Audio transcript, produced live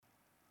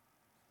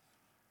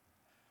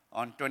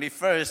On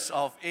 21st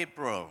of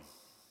April,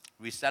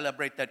 we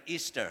celebrated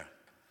Easter.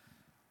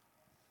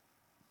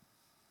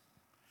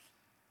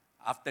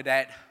 After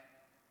that,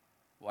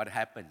 what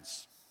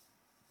happens?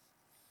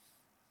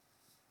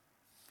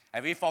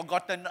 Have we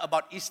forgotten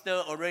about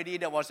Easter already?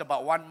 That was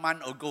about 1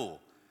 month ago.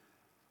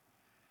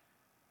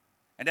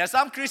 And there are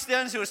some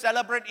Christians who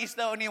celebrate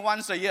Easter only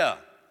once a year.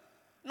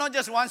 Not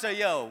just once a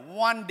year,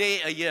 1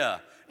 day a year.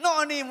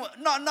 Not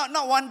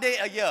 1 day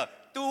a year,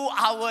 2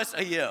 hours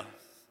a year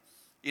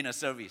in a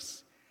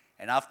service.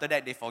 And after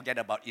that, they forget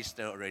about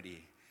Easter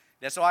already.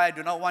 That's why I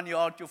do not want you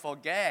all to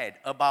forget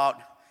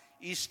about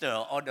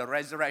Easter or the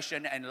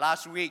resurrection. And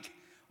last week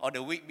or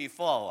the week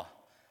before,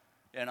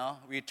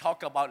 we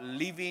talked about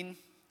living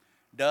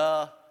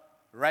the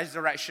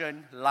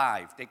resurrection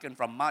life, taken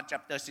from Mark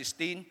chapter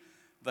 16,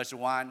 verse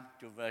 1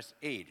 to verse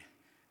 8,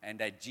 and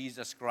that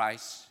Jesus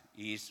Christ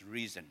is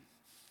risen.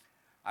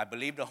 I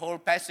believe the whole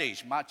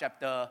passage, Mark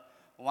chapter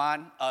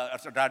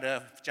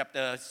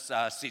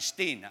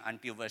 16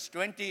 until verse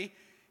 20,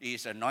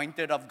 is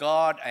anointed of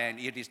God, and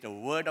it is the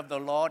word of the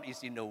Lord,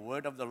 is in the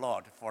word of the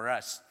Lord for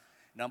us.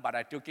 But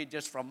I took it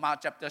just from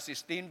Mark chapter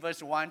 16,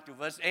 verse 1 to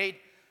verse 8,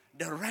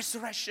 the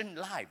resurrection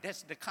life.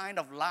 That's the kind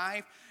of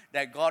life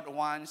that God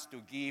wants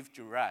to give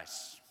to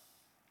us.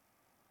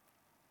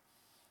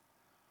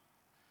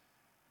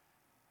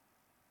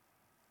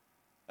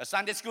 A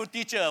Sunday school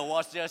teacher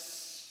was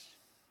just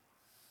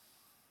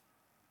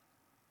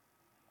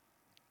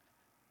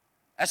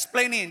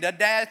explaining the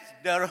death,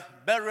 the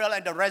burial,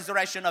 and the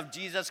resurrection of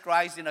Jesus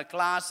Christ in a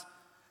class.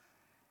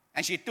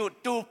 And she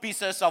took 2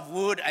 pieces of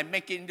wood and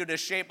make it into the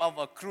shape of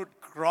a crude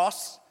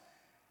cross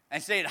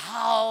and said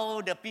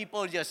how the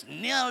people just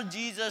nailed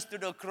Jesus to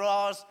the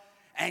cross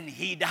and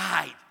he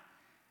died.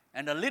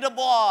 And the little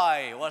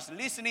boy was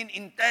listening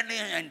intently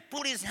and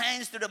put his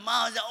hands to the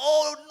mouth and said,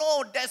 "Oh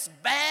no, that's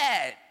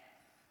bad."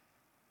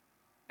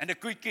 And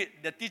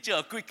the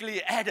teacher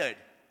quickly added,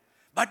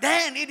 "But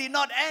then it did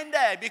not end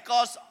there,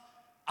 because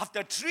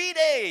after 3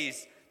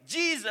 days,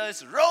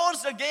 Jesus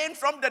rose again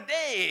from the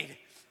dead."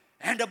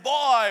 And the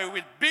boy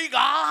with big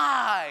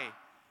eye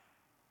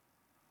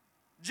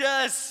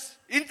just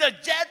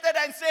interjected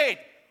and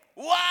said,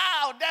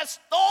 "Wow, that's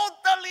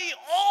totally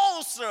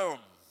awesome."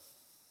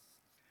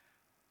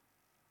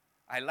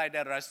 I like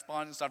the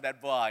response of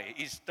that boy.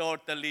 It's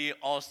totally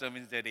awesome,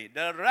 isn't it?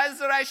 The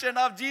resurrection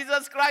of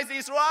Jesus Christ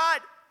is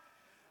what?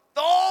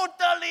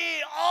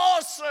 Totally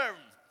awesome.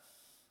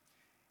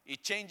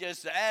 It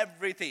changes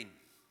everything.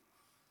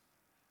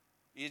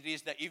 It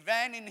is the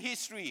event in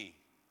history,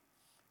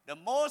 the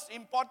most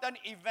important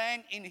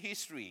event in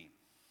history,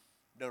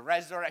 the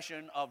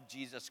resurrection of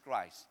Jesus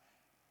Christ.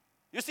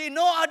 You see,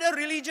 no other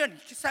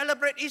religion can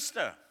celebrate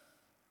Easter.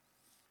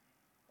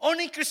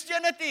 Only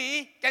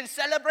Christianity can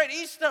celebrate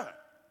Easter.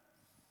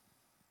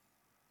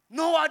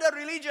 No other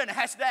religion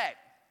has that.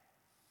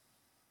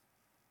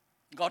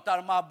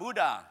 Gautama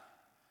Buddha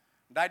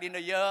died in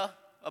the year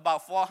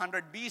about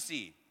 400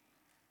 BC.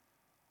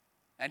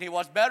 And he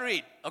was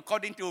buried,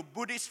 according to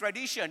Buddhist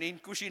tradition, in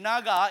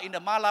Kushinaga in the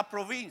Mala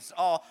province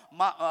or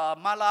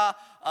Mala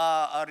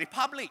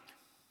Republic.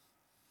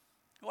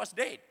 He was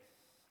dead.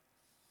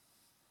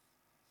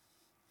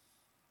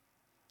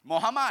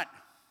 Muhammad,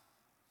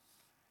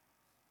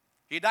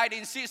 he died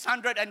in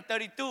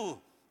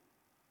 632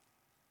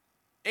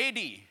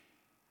 AD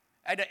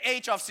at the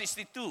age of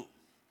 62.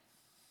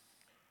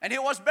 And he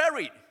was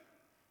buried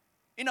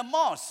in a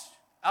mosque,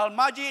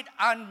 Al-Masjid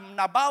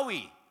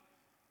An-Nabawi,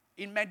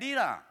 in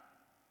Medina,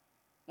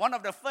 one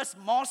of the first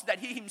mosques that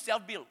he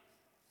himself built.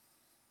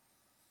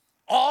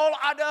 All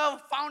other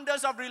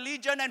founders of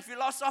religion and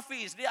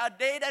philosophies, they are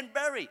dead and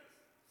buried.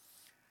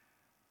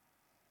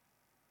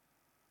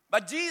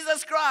 But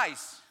Jesus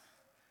Christ,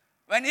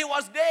 when he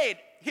was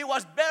dead, he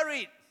was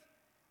buried.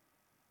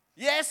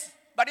 Yes,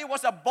 but it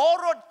was a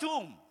borrowed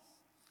tomb.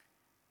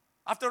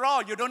 After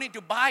all, you don't need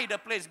to buy the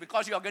place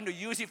because you are going to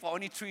use it for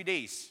only 3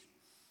 days.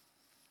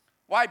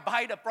 Why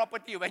buy the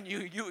property when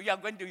you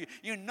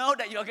know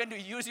that you're going to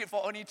use it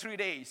for only 3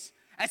 days?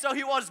 And so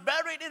he was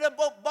buried in a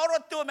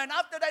borrowed tomb, and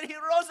after that he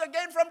rose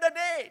again from the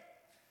dead.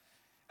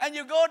 And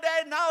you go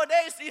there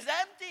nowadays, it's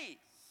empty.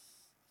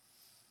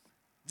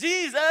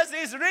 Jesus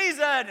is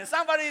risen.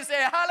 Somebody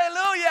say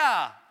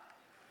hallelujah.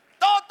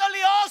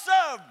 Totally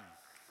awesome.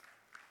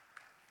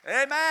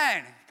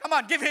 Amen. Come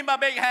on, give him a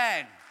big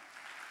hand.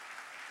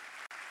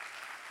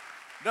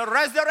 The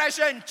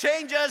resurrection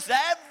changes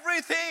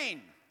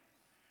everything.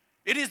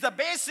 It is the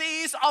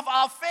basis of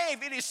our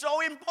faith. It is so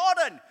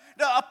important.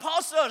 The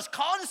apostles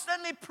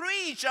constantly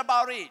preach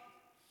about it.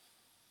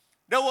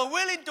 They were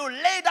willing to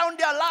lay down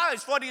their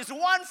lives for this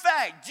one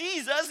fact: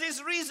 Jesus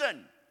is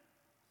risen.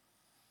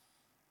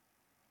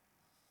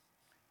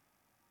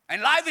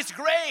 And life is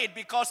great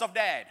because of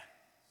that.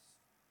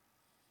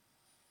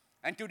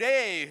 And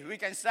today we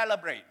can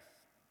celebrate.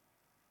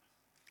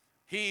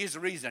 He is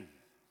risen.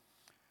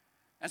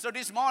 And so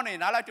this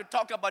morning I'd like to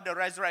talk about the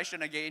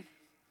resurrection again.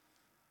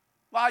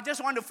 Well, I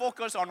just want to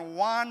focus on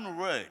one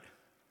word.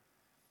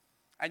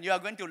 And you are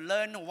going to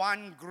learn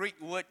one Greek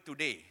word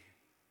today.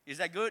 Is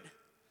that good?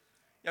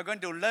 You're going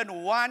to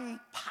learn one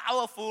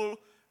powerful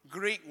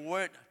Greek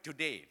word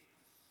today.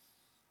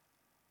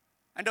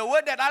 And the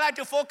word that I like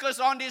to focus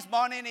on this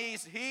morning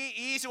is,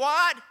 he is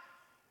what?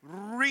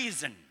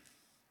 Reason.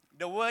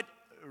 The word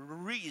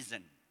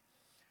reason.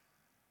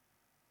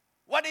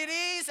 What it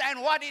is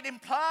and what it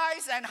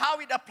implies and how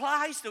it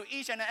applies to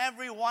each and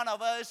every one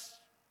of us.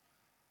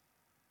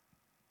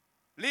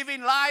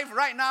 Living life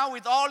right now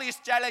with all its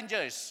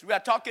challenges. We are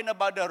talking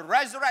about the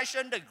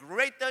resurrection, the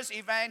greatest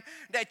event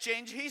that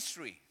changed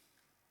history.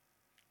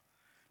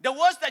 The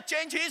words that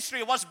changed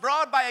history was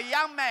brought by a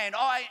young man or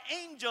an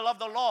angel of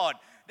the Lord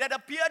that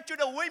appeared to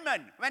the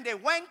women when they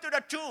went to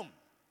the tomb.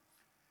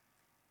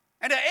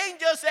 And the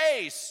angel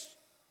says,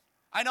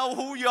 I know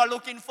who you are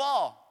looking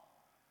for.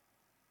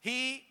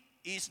 He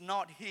is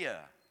not here.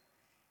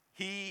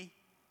 He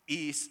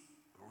is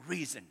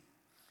risen.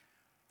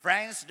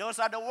 Friends, those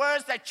are the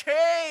words that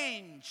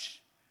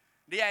change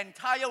the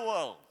entire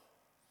world,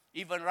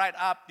 even right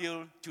up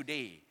till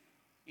today.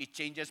 It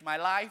changes my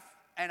life,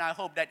 and I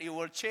hope that it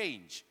will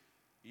change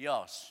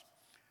yours.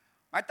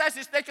 My text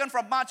is taken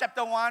from Mark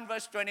chapter 1,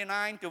 verse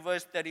 29 to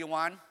verse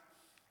 31.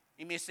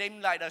 It may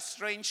seem like a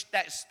strange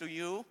text to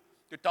you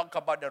to talk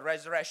about the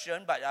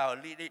resurrection, but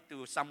I'll lead it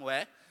to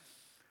somewhere.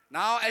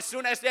 Now, as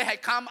soon as they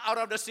had come out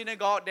of the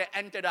synagogue, they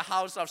entered the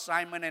house of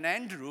Simon and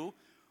Andrew,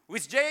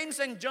 with James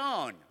and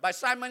John. But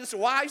Simon's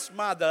wife's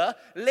mother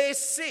lay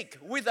sick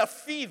with a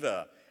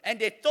fever, and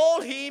they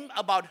told him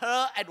about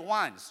her at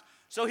once.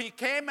 So he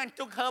came and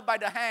took her by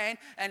the hand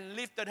and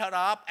lifted her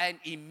up, and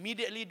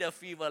immediately the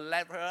fever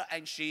left her,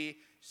 and she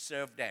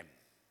served them.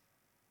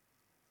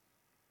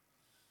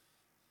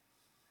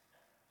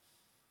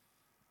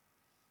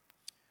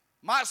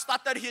 Mark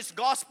started his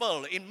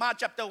gospel in Mark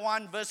chapter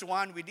 1, verse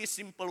 1 with these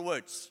simple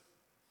words.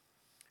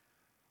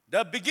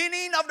 The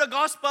beginning of the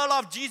gospel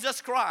of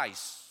Jesus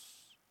Christ,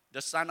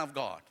 the Son of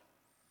God.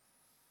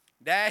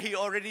 There he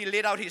already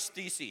laid out his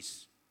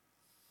thesis.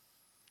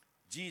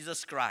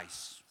 Jesus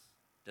Christ,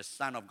 the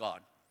Son of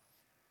God.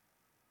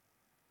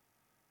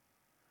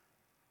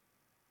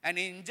 And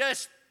in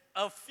just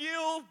a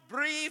few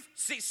brief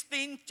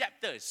 16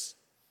 chapters,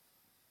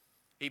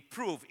 he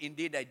proved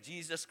indeed that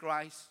Jesus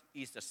Christ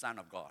is the Son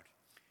of God.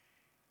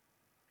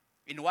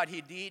 In what he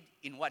did,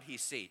 in what he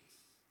said.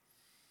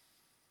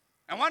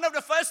 And one of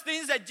the first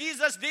things that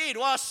Jesus did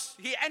was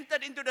he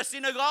entered into the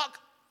synagogue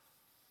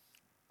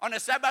on a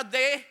Sabbath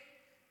day,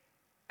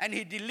 and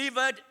he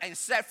delivered and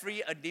set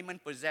free a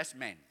demon-possessed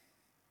man.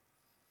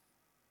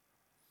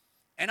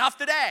 And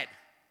after that,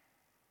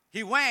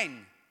 he went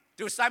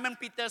to Simon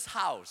Peter's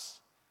house,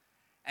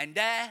 and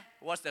there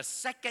was the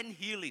second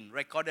healing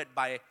recorded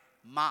by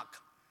Mark.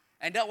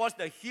 And that was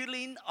the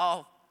healing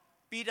of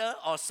Peter,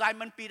 or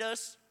Simon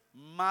Peter's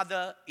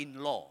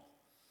mother-in-law.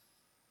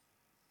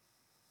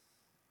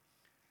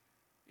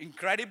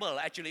 Incredible,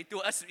 actually. To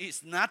us,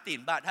 it's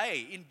nothing. But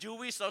hey, in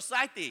Jewish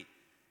society,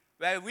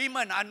 where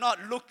women are not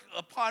looked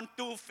upon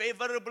too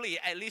favorably,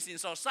 at least in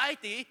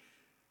society,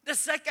 the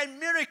second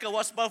miracle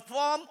was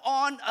performed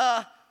on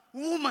a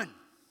woman,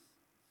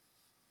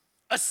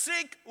 a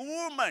sick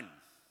woman.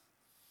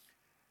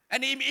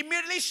 And it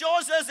immediately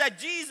shows us that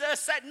Jesus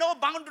set no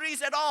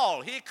boundaries at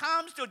all. He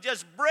comes to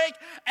just break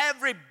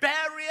every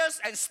barriers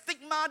and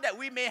stigma that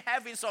we may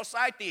have in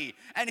society.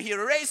 And he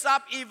raised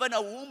up even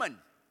a woman.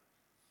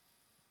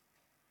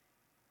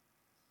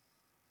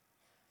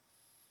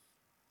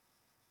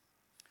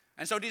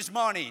 And so this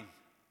morning,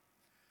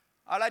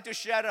 I'd like to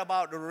share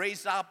about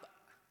raise up,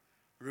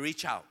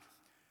 reach out.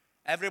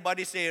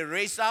 Everybody say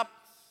raise up,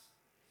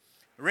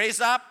 reach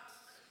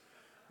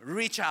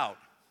out.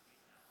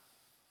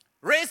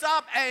 Raise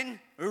up and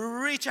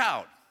reach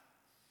out.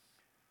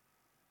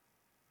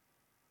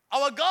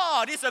 Our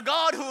God is a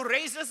God who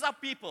raises up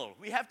people.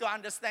 We have to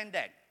understand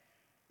that.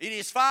 It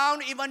is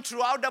found even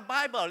throughout the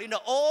Bible, in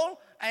the Old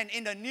and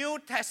in the New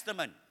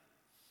Testament.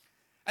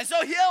 And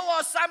so here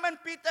was Simon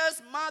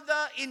Peter's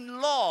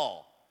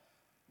mother-in-law.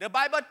 The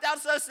Bible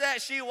tells us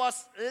that she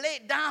was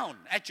laid down,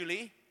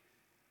 actually.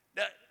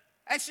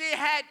 And she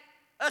had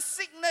a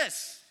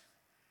sickness.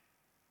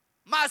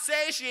 Mark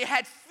says she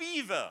had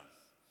fever.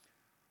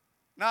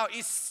 Now,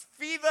 is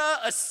fever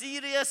a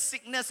serious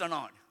sickness or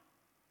not?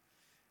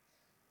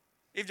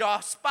 If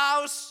your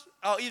spouse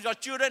or if your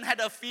children had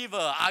a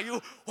fever, are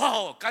you,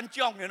 wow,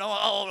 kanchiong,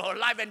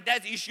 life and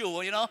death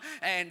issue,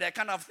 and that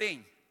kind of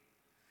thing.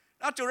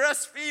 Now, to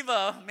us,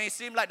 fever may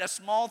seem like a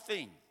small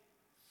thing.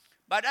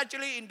 But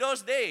actually, in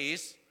those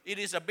days, it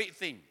is a big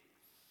thing.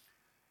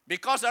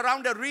 Because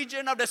around the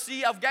region of the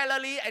Sea of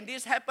Galilee, and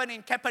this happened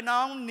in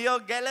Capernaum, near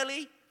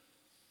Galilee,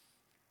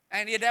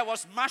 and there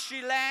was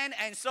marshy land,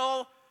 and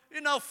so,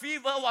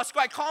 fever was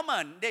quite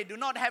common. They do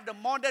not have the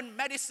modern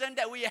medicine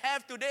that we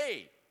have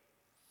today.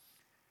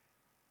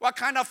 What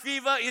kind of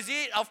fever is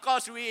it? Of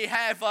course, we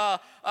have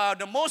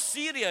the most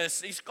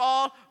serious. It's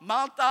called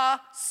Malta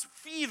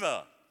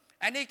fever.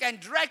 And it can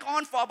drag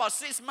on for about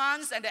 6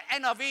 months, and the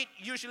end of it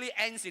usually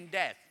ends in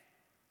death.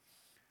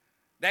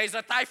 There is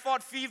a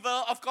typhoid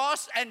fever, of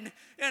course, and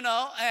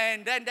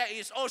then there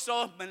is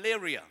also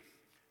malaria.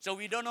 So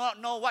we do not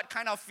know what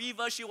kind of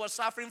fever she was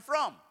suffering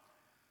from.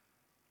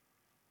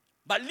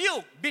 But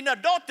Luke, being a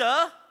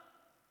doctor,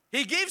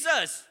 he gives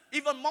us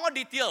even more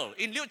detail.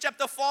 In Luke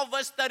chapter 4,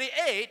 verse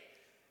 38,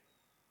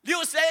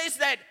 Luke says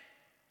that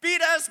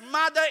Peter's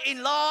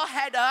mother-in-law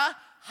had a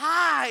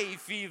high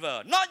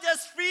fever. Not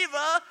just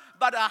fever,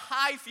 but a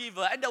high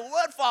fever. And the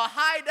word for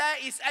high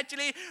there is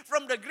actually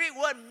from the Greek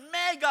word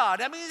mega.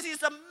 That means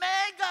it's a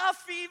mega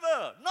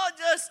fever, not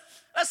just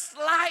a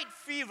slight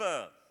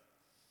fever.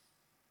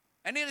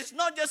 And it is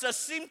not just a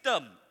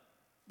symptom,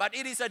 but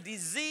it is a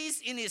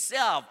disease in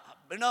itself,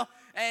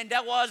 And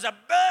there was a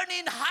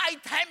burning high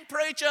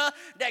temperature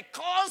that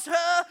caused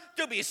her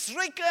to be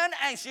stricken,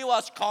 and she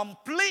was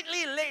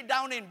completely laid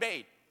down in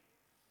bed.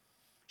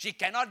 She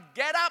cannot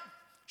get up.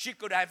 She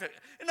could have,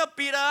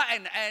 Peter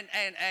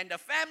and the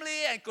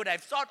family and could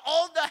have sought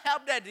all the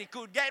help that they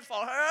could get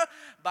for her,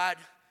 but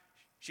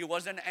she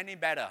wasn't any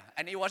better.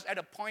 And it was at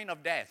the point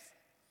of death.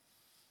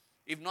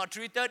 If not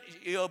treated,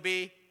 it will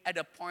be at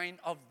the point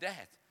of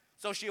death.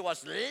 So she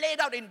was laid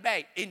out in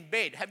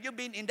bed. Have you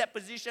been in that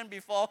position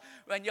before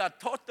when you are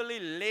totally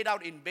laid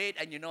out in bed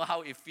and you know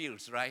how it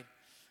feels, right?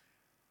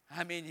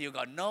 I mean, you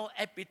got no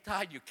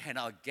appetite, you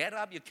cannot get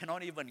up, you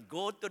cannot even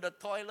go to the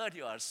toilet,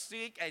 you are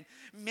sick, and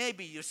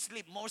maybe you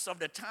sleep most of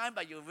the time,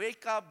 but you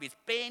wake up with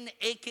pain,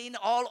 aching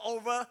all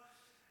over,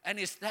 and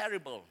it's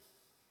terrible.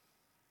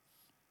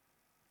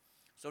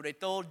 So they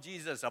told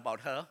Jesus about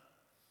her,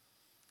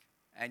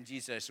 and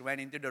Jesus went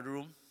into the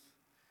room.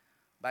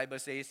 Bible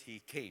says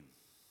he came.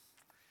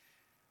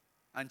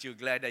 Aren't you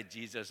glad that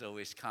Jesus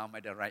always comes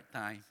at the right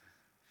time?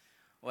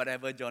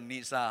 Whatever your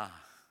needs are,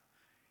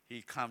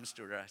 he comes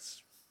to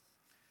us.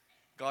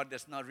 God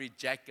does not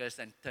reject us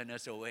and turn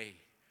us away,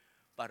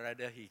 but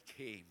rather he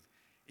came.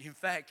 In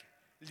fact,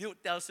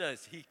 Luke tells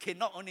us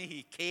not only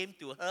he came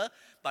to her,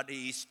 but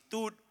he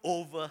stood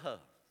over her.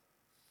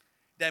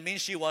 That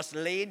means she was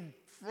laying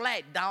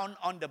flat down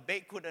on the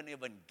bed, couldn't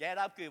even get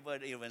up,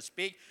 couldn't even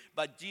speak,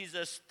 but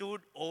Jesus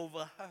stood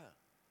over her.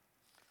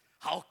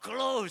 How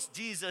close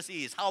Jesus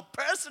is, how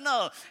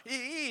personal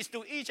he is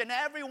to each and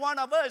every one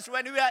of us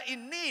when we are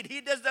in need.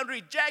 He doesn't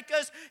reject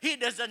us, he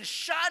doesn't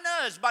shun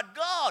us, but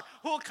God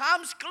who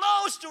comes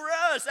close to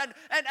us and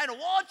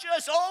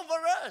watches over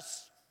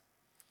us.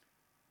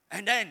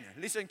 And then,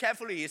 listen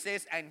carefully, he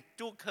says, and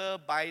took her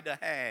by the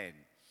hand.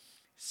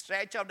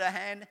 Stretch out the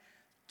hand,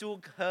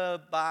 took her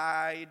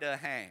by the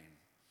hand.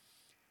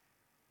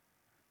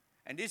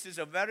 And this is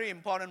a very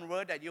important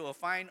word that you will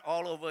find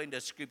all over in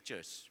the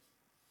scriptures.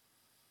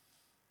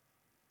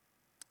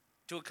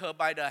 Took her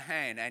by the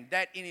hand, and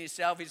that in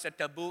itself is a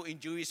taboo in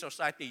Jewish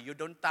society. You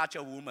don't touch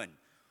a woman.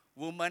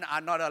 Women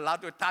are not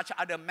allowed to touch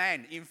other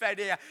men. In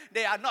fact,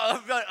 they are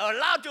not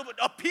allowed to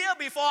appear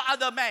before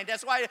other men.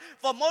 That's why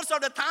for most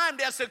of the time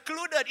they are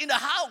secluded in the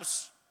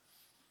house.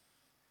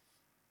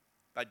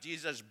 But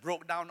Jesus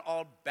broke down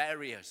all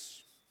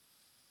barriers.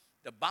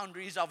 The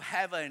boundaries of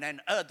heaven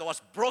and earth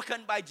was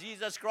broken by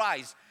Jesus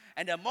Christ.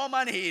 And the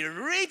moment he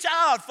reached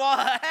out for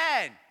her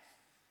hand,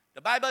 the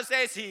Bible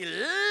says he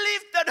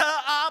lifted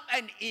her up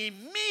and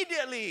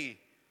immediately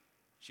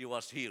she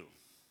was healed.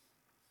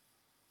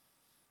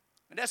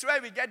 And that's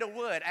where we get the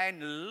word,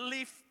 and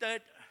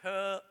lifted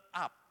her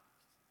up.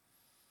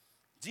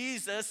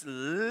 Jesus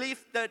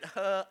lifted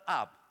her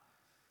up.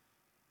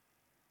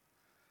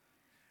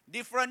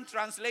 Different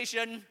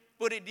translation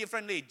put it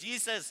differently.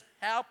 Jesus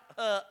helped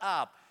her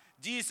up.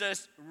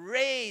 Jesus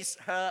raised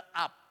her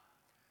up.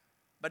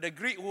 But the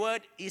Greek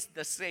word is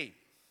the same.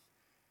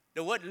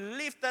 The word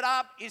lifted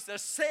up is the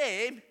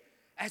same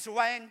as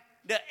when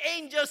the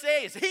angel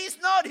says, he's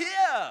not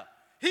here.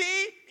 He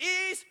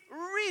is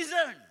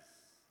risen.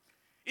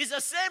 It's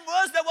the same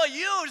words that were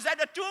used at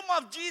the tomb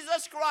of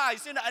Jesus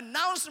Christ in the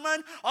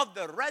announcement of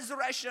the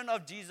resurrection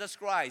of Jesus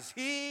Christ.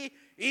 He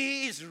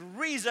is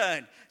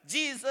risen.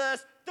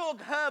 Jesus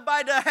took her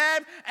by the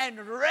hand and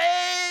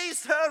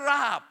raised her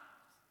up.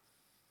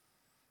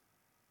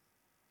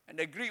 And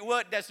the Greek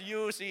word that's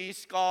used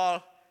is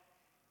called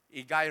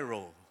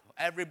egeiro.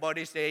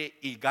 Everybody say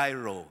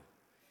egeiro.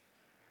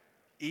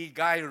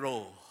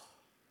 Egeiro.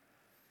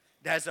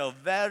 That's a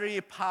very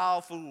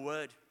powerful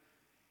word,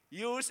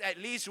 used at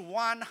least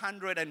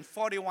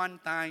 141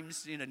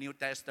 times in the New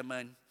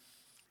Testament.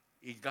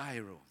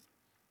 Egeiro,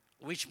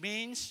 which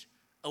means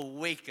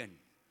awaken,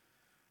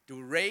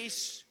 to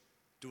raise,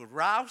 to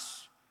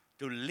rouse,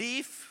 to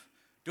live,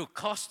 to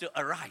cause to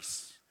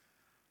arise.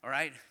 All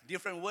right,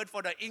 different word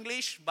for the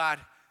English, but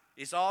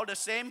it's all the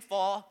same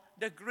for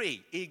the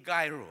Greek,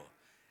 egeiro.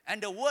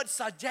 And the word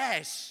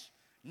suggests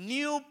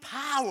new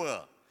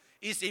power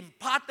is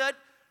imparted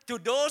to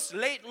those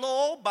laid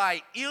low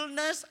by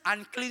illness,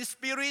 unclean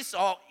spirits,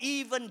 or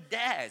even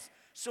death,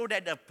 so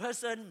that the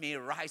person may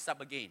rise up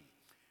again.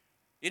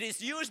 It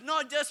is used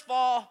not just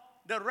for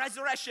the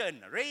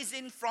resurrection,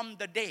 raising from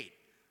the dead,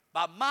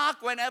 but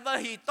Mark, whenever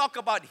he talk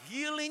about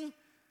healing,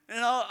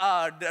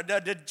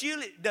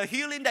 the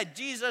healing that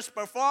Jesus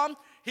performed,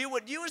 he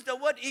would use the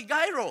word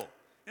egeiro.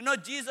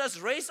 Jesus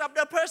raised up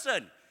the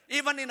person.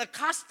 Even in the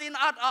casting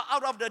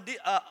out of the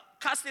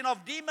casting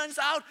of demons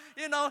out,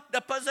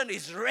 the person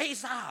is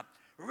raised up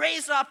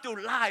to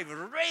life,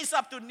 raised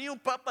up to new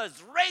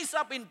purpose, raised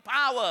up in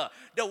power.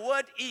 The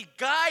word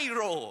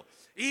igairo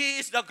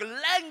is the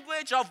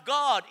language of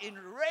God in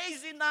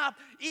raising up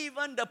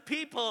even the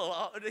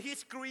people,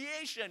 His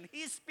creation,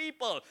 His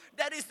people.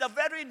 That is the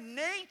very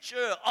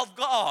nature of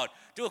God,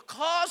 to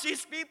cause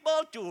His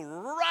people to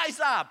rise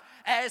up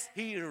as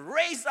He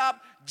raised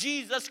up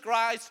Jesus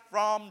Christ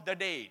from the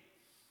dead.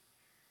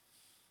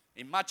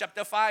 In Mark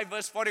chapter 5,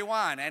 verse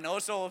 41, and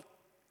also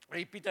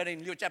repeated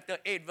in Luke chapter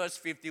 8, verse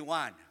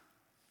 51.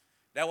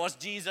 There was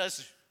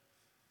Jesus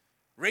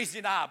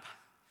raising up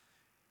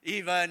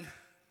even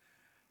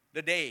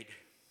the dead.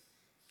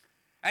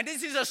 And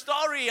this is a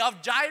story of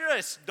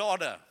Jairus'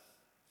 daughter.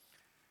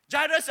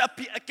 Jairus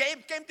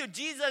came to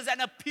Jesus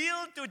and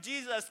appealed to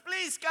Jesus,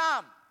 please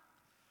come.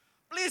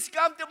 Please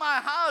come to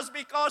my house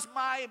because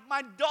my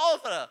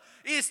daughter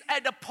is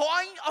at the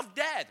point of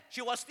death.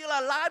 She was still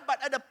alive,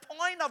 but at the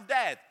point of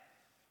death.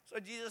 So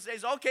Jesus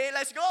says, okay,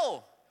 let's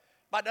go.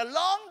 But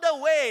along the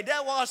way,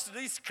 there was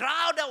this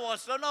crowd that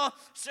was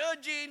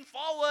surging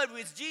forward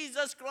with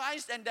Jesus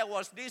Christ, and there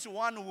was this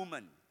one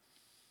woman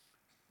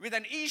with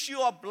an issue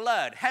of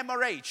blood,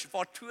 hemorrhage,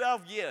 for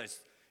 12 years.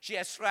 She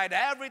has tried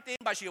everything,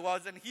 but she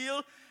wasn't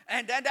healed.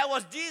 And then there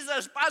was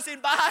Jesus passing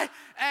by,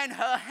 and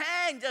her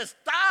hand just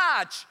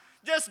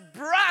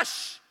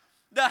brushed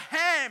the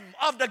hem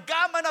of the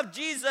garment of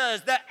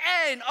Jesus, the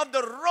end of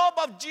the robe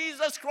of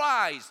Jesus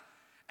Christ.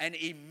 And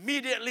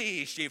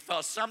immediately she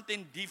felt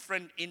something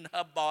different in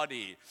her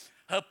body.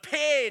 Her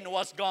pain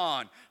was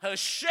gone. Her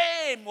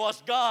shame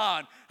was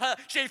gone.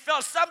 She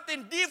felt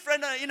something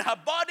different in her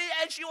body,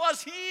 and she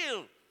was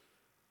healed.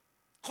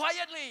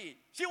 Quietly,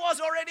 she was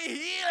already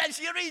healed, and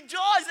she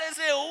rejoiced and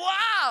said,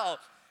 wow,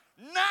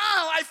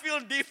 now I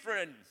feel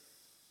different.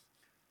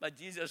 But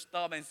Jesus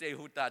stopped and said,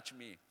 who touched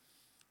me?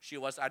 She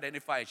was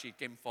identified. She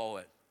came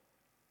forward.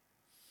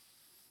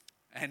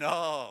 And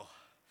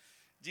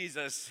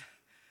Jesus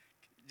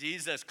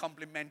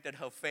complimented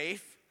her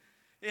faith,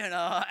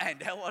 and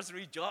there was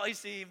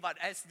rejoicing. But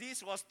as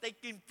this was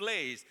taking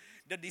place,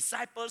 the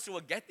disciples were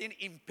getting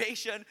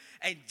impatient,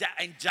 and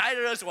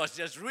Jairus was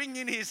just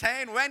wringing his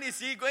hand. When is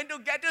he going to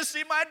get to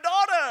see my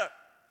daughter?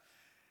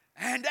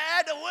 And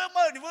then the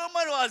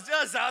woman was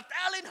just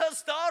telling her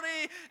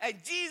story,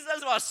 and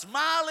Jesus was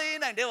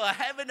smiling, and they were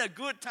having a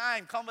good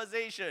time,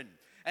 conversation,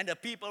 and the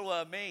people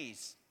were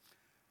amazed.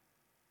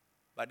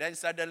 But then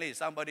suddenly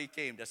somebody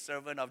came, the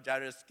servant of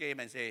Jairus came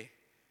and said,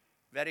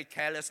 very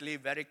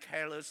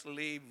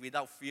carelessly,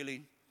 without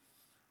feeling,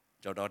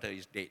 your daughter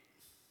is dead.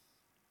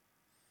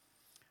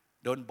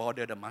 Don't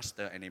bother the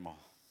master anymore.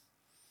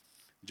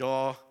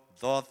 Your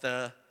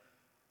daughter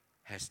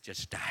has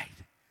just died.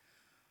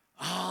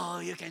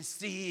 Oh, you can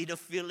see the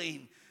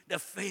feeling, the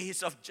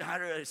face of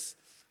Jairus.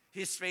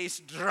 His face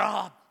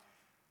dropped.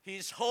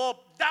 His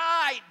hope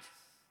died.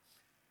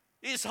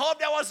 His hope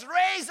that was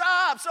raised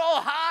up so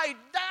high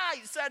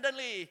died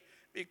suddenly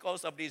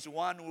because of this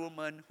one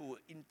woman who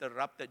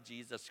interrupted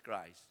Jesus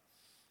Christ.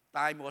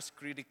 Time was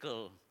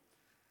critical,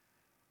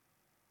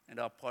 and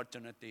the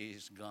opportunity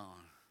is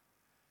gone.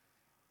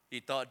 He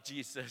thought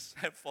Jesus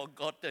had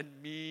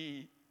forgotten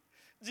me.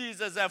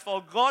 Jesus had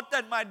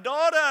forgotten my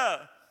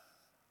daughter.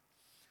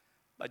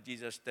 But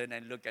Jesus turned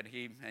and looked at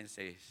him and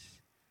says,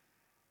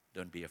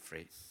 don't be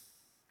afraid.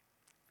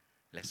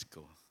 Let's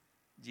go.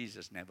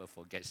 Jesus never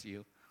forgets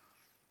you.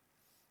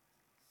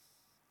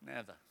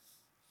 Never.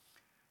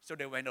 So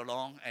they went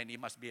along, and it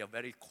must be a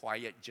very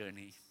quiet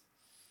journey.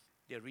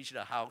 They reached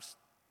the house,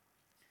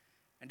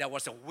 and there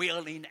was a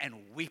wailing and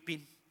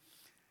weeping.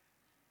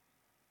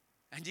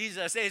 And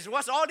Jesus says,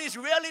 what's all this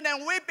wailing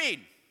and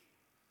weeping?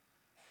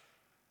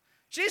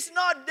 She's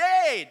not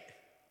dead.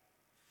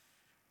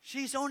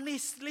 She's only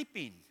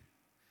sleeping.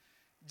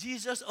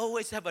 Jesus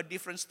always have a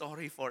different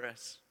story for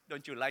us.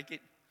 Don't you like it?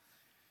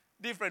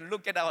 Different.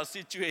 Look at our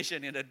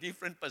situation in a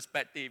different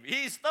perspective.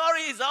 His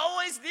story is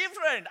always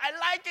different. I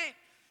like it.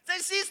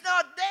 Says she's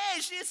not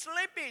there. She's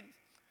sleeping.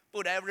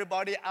 Put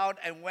everybody out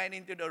and went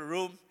into the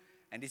room.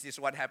 And this is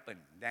what happened.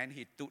 Then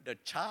he took the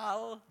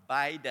child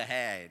by the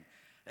hand.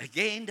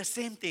 Again, the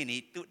same thing.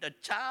 He took the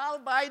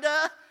child by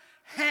the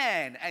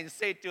hand and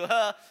said to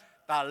her,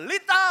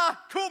 Talitha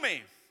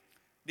Kumi.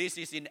 This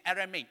is in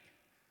Aramaic.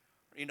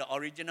 In the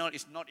original,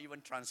 it's not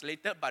even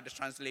translated, but the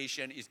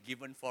translation is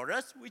given for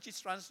us, which is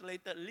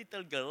translated,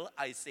 little girl,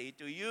 I say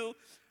to you,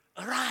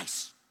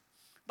 arise.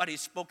 But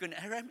it's spoken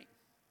Aramaic.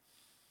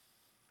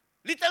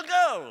 Little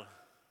girl.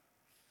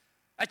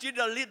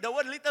 Actually, the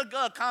word little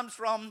girl comes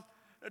from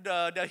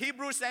the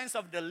Hebrew sense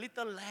of the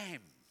little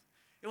lamb.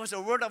 It was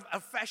a word of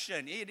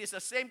affection. It is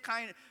the same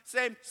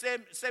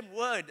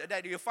word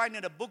that you find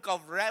in the book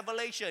of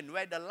Revelation,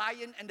 where the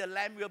lion and the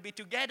lamb will be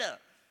together.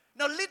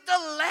 Now,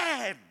 little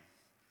lamb,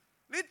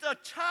 little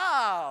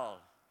child,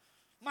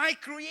 my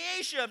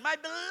creation, my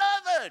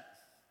beloved.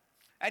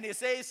 And it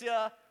says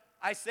here,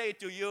 I say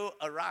to you,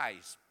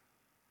 arise.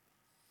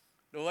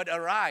 The word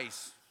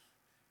arise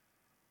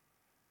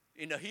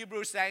in the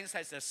Hebrew sense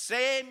has the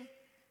same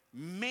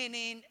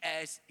meaning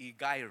as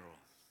igairo.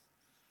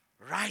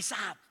 rise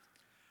up,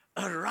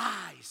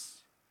 arise.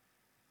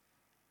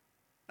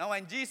 Now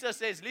when Jesus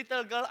says,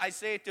 little girl, I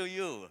say to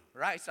you,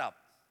 rise up.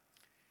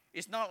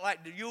 It's not like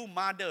you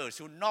mothers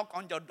who knock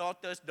on your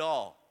daughter's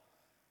door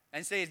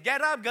and say,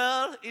 get up,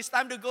 girl, it's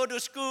time to go to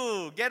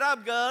school. Get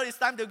up, girl, it's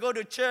time to go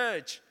to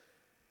church.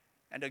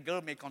 And the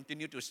girl may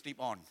continue to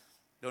sleep on.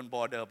 Don't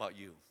bother about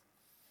you.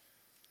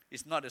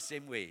 It's not the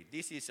same way.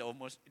 This is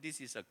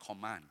a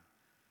command.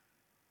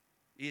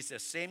 It's the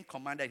same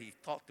command that he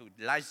taught to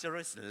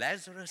Lazarus.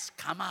 Lazarus,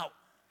 come out.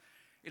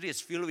 It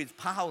is filled with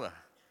power.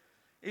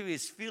 It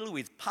is filled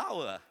with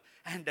power.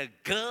 And the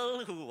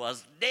girl who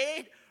was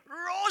dead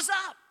rose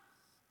up.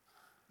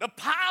 The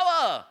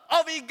power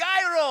of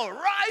Igairo,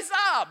 rise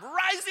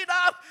it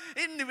up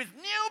with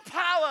new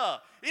power.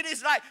 It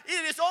is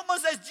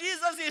almost as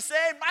Jesus is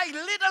saying, my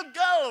little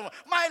girl,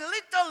 my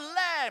little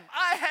lamb,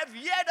 I have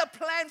yet a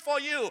plan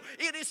for you.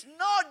 It is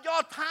not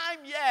your time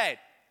yet.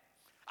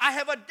 I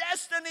have a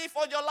destiny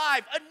for your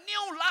life, a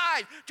new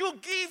life to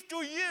give to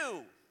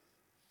you.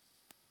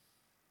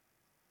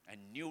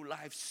 And new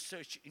life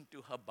surged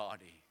into her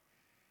body,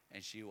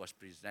 and she was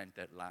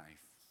presented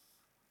life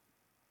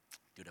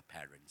to the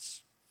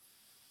parents.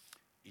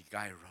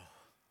 Igairo.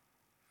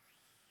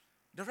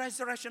 The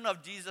resurrection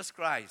of Jesus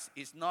Christ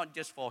is not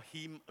just for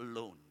him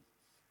alone.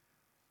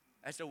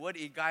 As the word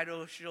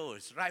Igairo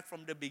shows, right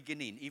from the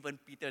beginning, even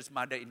Peter's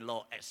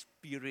mother-in-law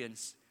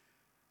experienced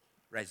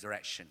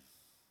resurrection.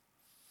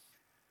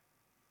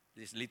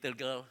 This little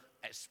girl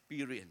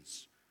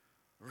experienced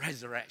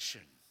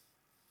resurrection.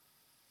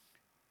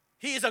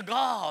 He is a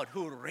God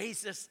who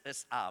raises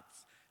us up.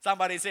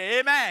 Somebody say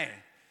amen.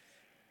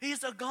 He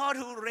is a God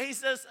who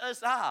raises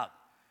us up.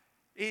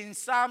 In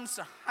Psalms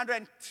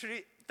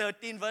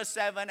 113 verse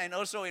 7 and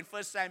also in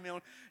 1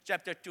 Samuel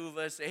chapter 2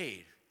 verse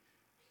 8.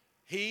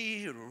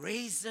 He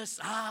raises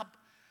up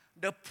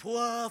the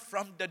poor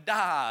from the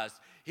dust.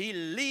 He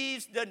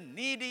lifts the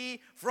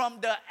needy from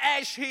the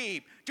ash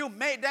heap to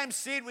make them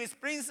sit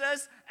with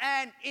princes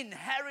and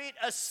inherit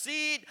a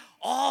seat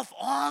of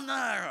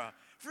honor.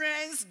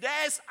 Friends,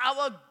 that's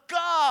our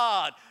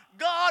God.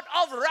 God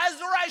of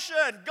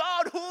resurrection,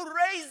 God who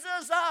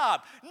raises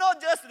up,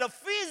 not just the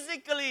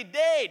physically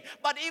dead,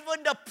 but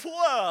even the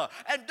poor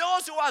and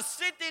those who are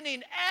sitting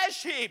in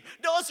ash heap,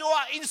 those who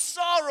are in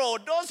sorrow,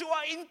 those who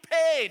are in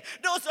pain,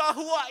 those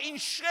who are in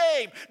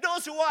shame,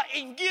 those who are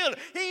in guilt.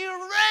 He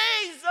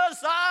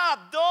raises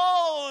up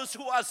those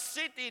who are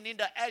sitting in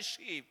the ash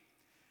heap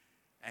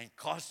and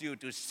cause you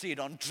to sit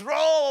on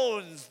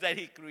thrones that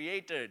he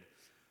created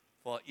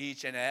for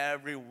each and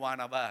every one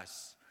of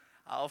us.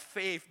 Our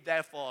faith,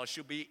 therefore,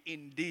 should be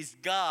in this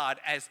God,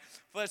 as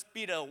 1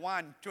 Peter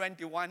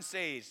 1:21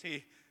 says.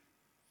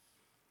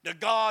 The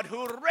God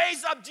who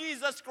raised up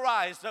Jesus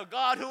Christ, the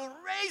God who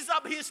raised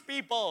up his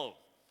people.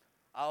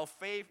 Our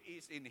faith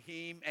is in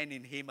him and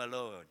in him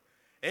alone.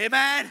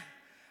 Amen?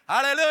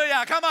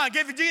 Hallelujah. Come on,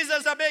 give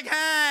Jesus a big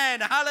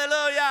hand.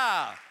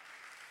 Hallelujah.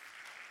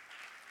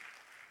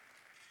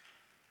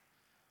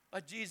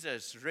 But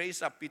Jesus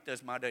raised up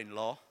Peter's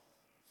mother-in-law.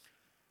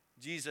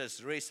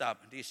 Jesus raised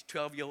up this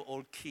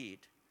 12-year-old kid,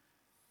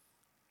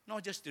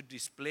 not just to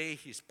display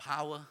his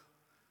power,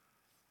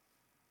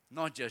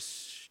 not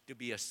just to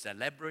be a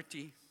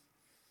celebrity,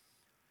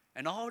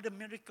 and all the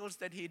miracles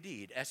that he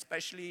did,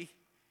 especially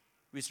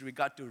with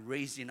regard to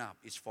raising up,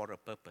 is for a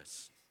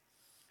purpose.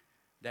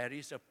 There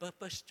is a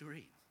purpose to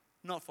it,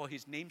 not for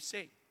his name's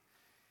sake.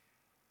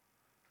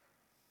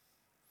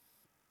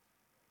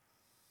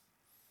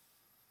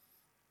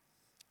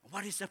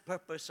 What is the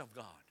purpose of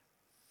God?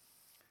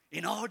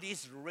 In all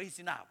this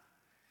raising up.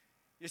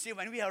 You see,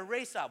 when we are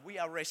raised up, we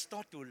are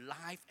restored to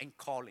life and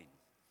calling.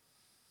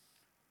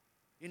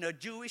 In a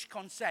Jewish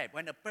concept,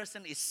 when a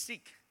person is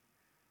sick,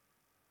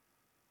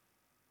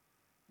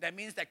 that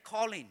means that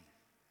calling,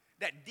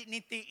 that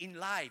dignity in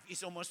life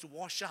is almost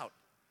washed out.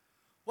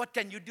 What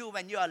can you do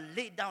when you are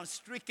laid down,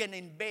 stricken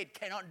in bed,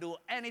 cannot do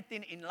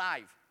anything in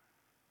life?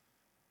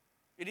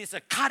 It is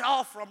a cut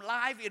off from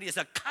life. It is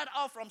a cut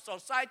off from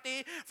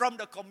society, from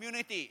the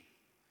community.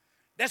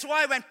 That's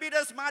why when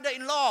Peter's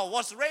mother-in-law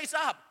was raised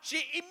up,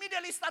 she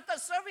immediately started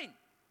serving.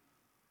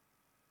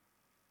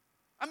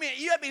 I mean,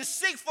 you have been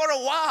sick for a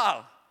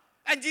while.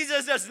 And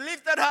Jesus just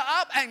lifted her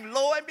up, and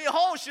lo and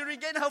behold, she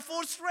regained her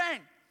full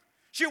strength.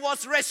 She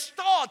was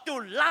restored to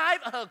life,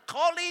 her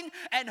calling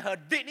and her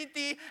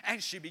dignity,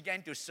 and she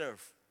began to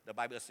serve. The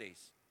Bible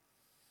says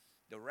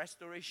the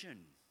restoration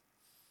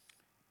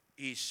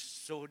is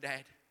so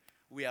that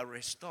we are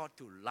restored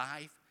to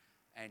life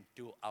and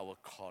to our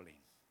calling.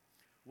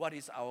 What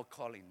is our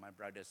calling, my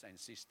brothers and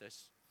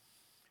sisters?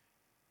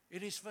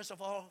 It is, first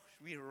of all,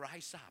 we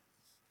rise up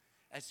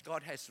as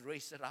God has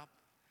raised it up,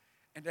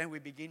 and then we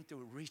begin to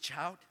reach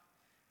out,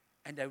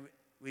 and then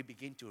we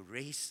begin to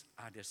raise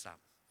others up.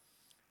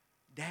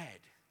 That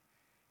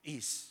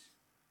is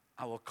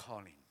our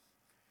calling.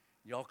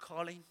 Your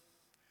calling,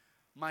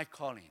 my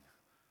calling,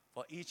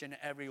 for each and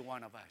every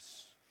one of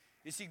us.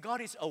 You see,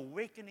 God is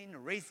awakening,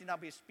 raising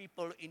up his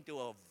people into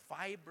a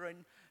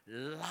vibrant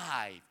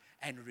life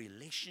and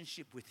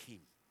relationship with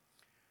him.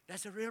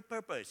 That's the real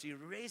purpose. He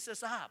raised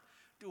us up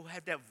to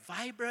have that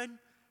vibrant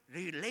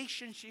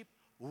relationship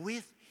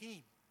with Him.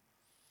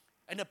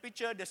 And the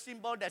picture, the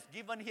symbol that's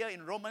given here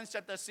in Romans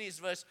chapter 6,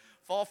 verse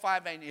 4,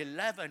 5, and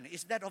 11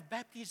 is that of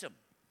baptism.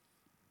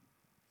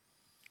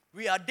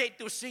 We are dead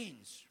to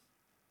sins,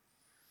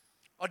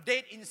 or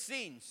dead in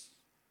sins.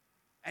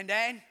 And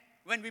then,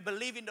 when we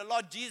believe in the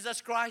Lord Jesus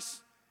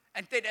Christ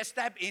and take a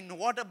step in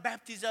water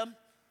baptism,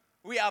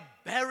 we are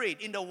buried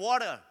in the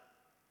water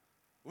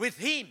with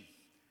Him.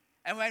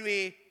 And when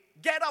we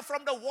get up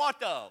from the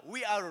water,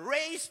 we are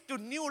raised to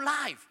new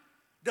life,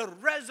 the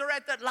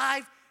resurrected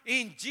life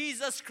in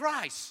Jesus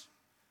Christ.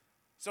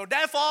 So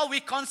therefore,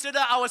 we consider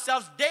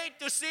ourselves dead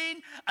to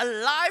sin,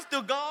 alive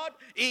to God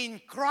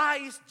in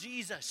Christ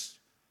Jesus.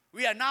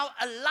 We are now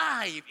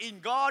alive in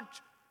God,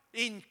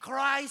 in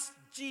Christ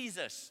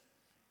Jesus.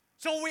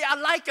 So we are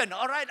likened,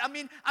 all right? I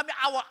mean,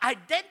 our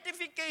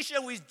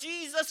identification with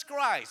Jesus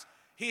Christ,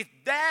 His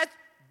death,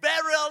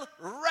 burial,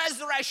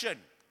 resurrection.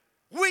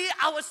 We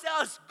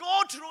ourselves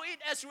go through it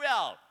as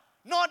well.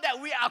 Not that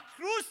we are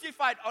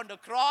crucified on the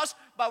cross,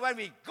 but when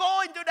we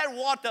go into that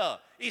water,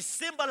 it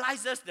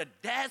symbolizes the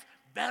death,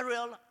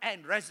 burial,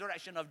 and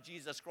resurrection of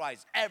Jesus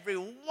Christ. Every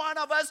one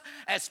of us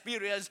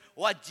experience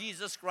what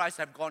Jesus Christ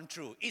has gone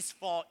through. It's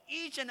for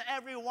each and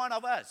every one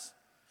of us.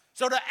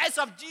 So the acts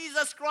of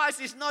Jesus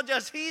Christ is not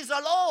just His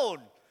alone,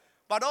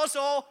 but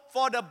also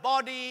for the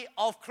body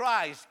of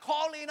Christ,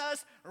 calling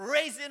us,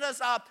 raising us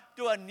up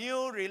to a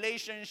new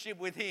relationship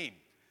with Him.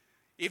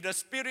 If the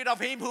Spirit of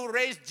Him who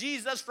raised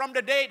Jesus from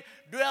the dead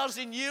dwells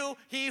in you,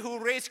 He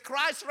who raised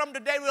Christ from the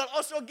dead will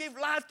also give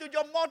life to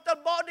your mortal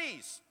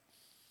bodies.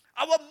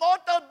 Our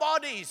mortal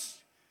bodies.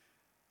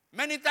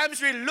 Many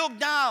times we look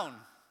down,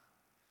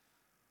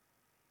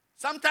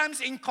 sometimes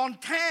in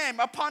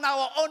contempt upon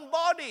our own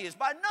bodies.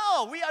 But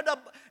no,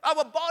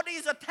 our body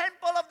is a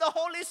temple of the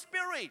Holy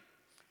Spirit.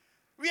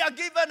 We are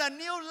given a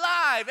new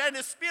life, and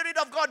the Spirit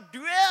of God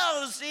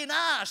dwells in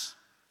us.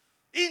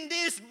 In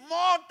these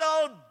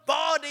mortal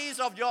bodies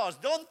of yours.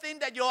 Don't think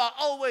that you are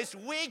always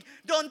weak.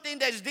 Don't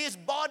think that this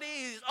body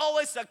is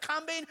always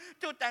succumbing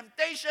to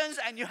temptations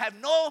and you have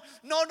no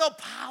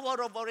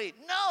power over it.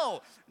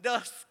 No,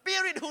 the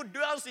Spirit who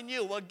dwells in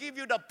you will give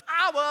you the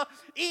power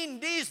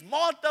in this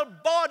mortal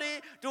body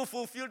to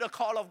fulfill the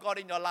call of God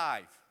in your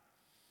life.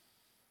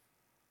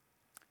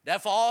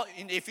 Therefore,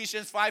 in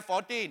Ephesians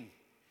 5:14,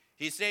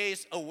 he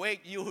says,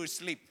 awake you who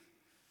sleep.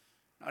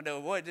 Now, the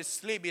word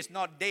sleep is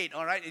not dead,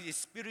 all right? It is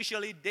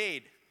spiritually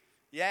dead.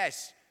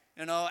 Yes,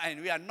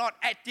 and we are not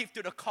active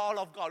to the call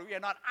of God. We are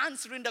not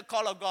answering the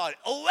call of God.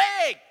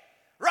 Awake!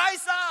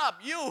 Rise up!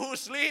 You who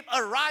sleep,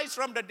 arise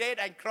from the dead,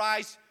 and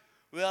Christ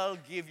will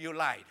give you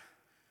light.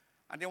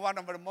 I think one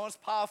of the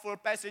most powerful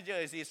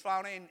passages is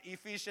found in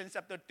Ephesians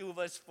chapter 2,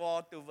 verse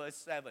 4 to verse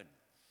 7.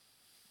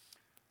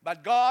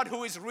 But God,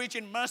 who is rich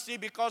in mercy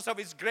because of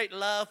His great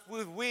love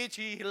with which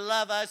He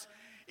loved us,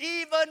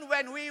 even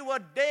when we were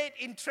dead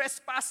in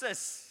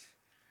trespasses.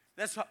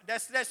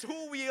 That's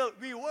who we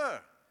were.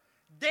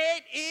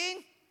 Dead in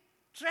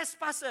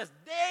trespasses.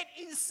 Dead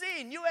in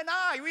sin. You and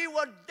I, we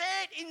were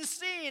dead in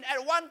sin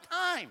at one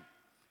time.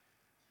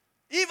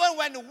 Even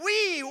when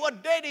we were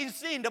dead in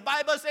sin, the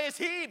Bible says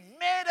He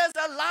made us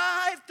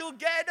alive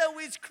together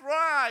with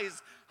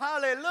Christ.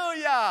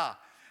 Hallelujah.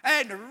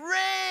 And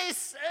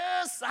raised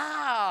us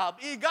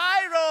up.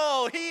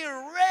 Igairo, He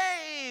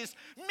raised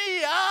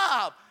me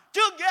up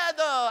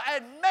together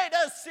and made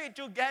us sit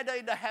together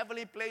in the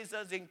heavenly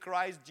places in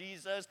Christ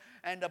Jesus.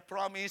 And the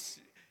promise,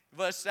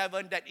 verse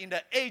 7, that in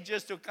the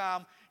ages to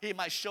come, He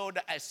might show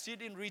the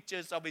exceeding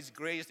riches of His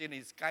grace in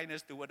His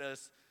kindness toward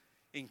us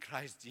in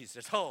Christ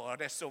Jesus. Oh,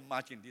 there's so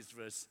much in this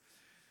verse.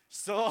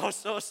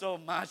 So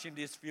much in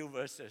these few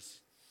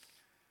verses.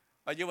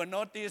 But you will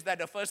notice that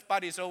the first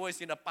part is always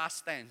in the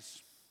past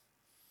tense.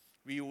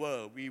 We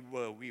were.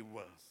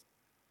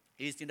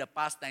 It's in the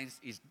past tense,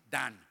 it's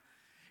done.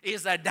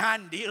 It's a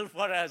done deal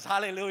for us.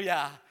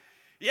 Hallelujah.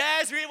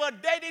 Yes, we were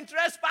dead in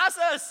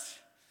trespasses.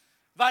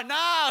 But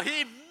now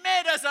He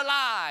made us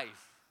alive.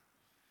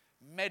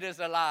 Made us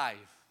alive.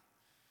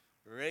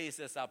 Raised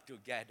us up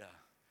together.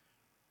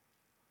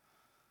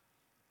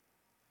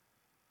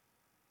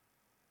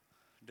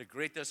 The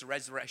greatest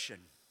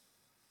resurrection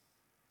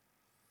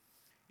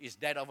is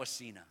that of a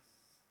sinner.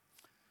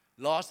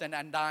 Lost and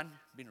undone,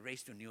 been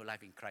raised to new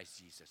life in Christ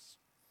Jesus.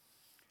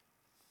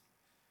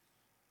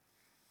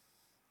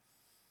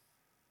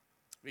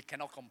 We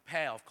cannot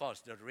compare, of course,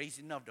 the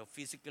raising of the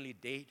physically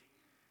dead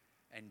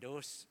and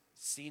those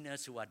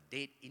sinners who are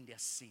dead in their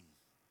sin.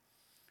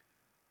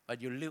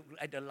 But you look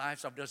at the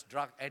lives of those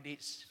drug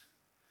addicts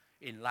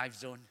in Life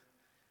Zone,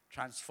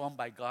 transformed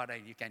by God,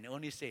 and you can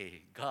only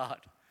say, God,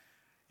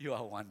 You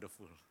are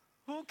wonderful.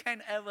 Who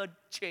can ever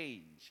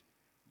change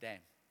them?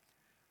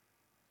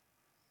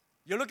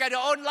 You look at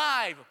your own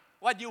life,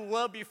 what you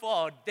were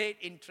before, dead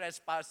in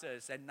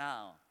trespasses, and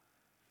now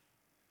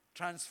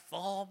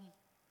transformed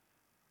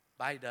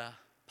by the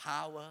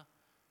power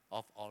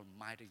of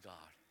Almighty God.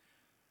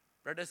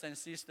 Brothers and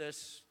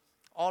sisters,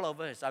 all of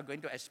us are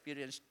going to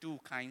experience two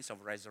kinds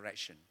of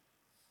resurrection.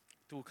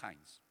 Two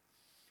kinds.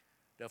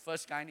 The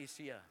first kind is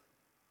here.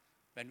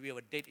 When we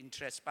were dead in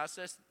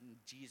trespasses,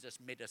 Jesus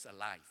made us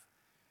alive.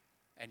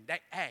 And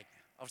that act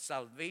of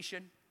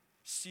salvation,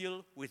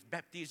 sealed with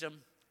baptism,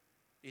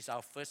 is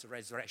our first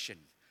resurrection.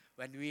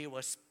 When we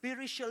were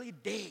spiritually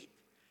dead,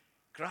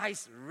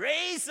 Christ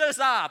raised us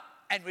up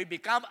and we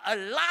become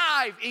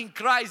alive in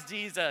Christ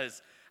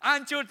Jesus.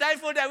 Aren't you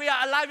thankful that we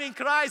are alive in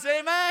Christ?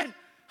 Amen.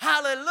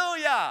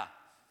 Hallelujah.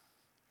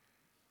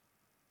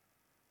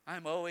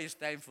 I'm always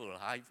thankful.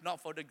 If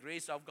not for the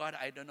grace of God,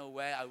 I don't know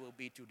where I will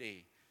be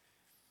today.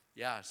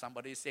 Yeah,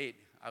 somebody said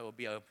I will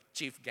be a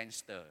chief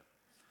gangster.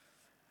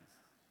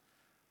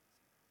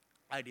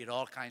 I did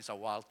all kinds of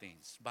wild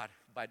things, but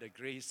by the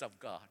grace of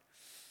God,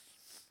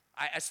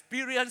 I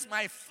experienced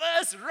my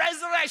first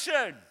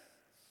resurrection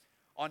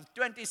on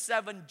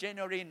 27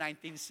 January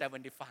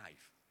 1975.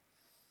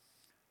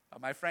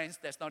 But my friends,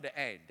 that's not the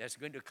end. There's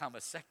going to come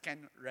a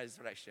second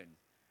resurrection.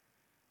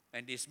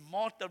 And these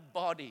mortal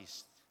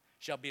bodies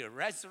shall be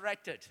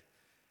resurrected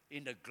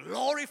in the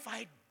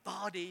glorified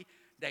body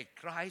that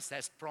Christ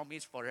has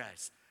promised for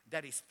us.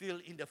 That is still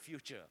in the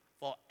future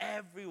for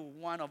every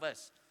one of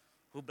us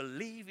who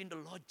believe in the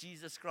Lord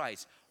Jesus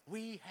Christ.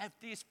 We have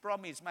this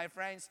promise, my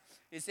friends.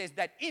 It says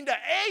that in the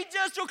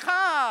ages to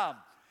come,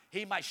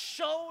 He might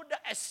show the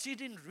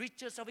exceeding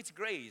riches of His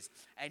grace,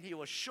 and He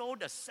will show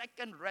the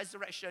second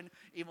resurrection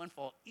even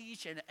for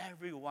each and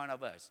every one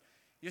of us.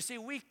 You see,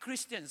 we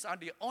Christians are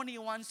the only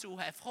ones who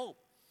have hope.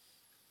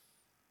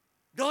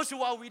 Those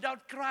who are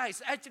without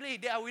Christ, actually,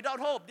 they are without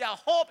hope. Their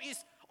hope is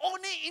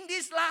only in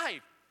this life.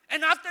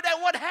 And after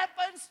that, what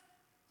happens?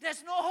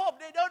 There's no hope.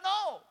 They don't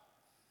know.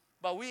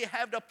 But we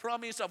have the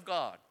promise of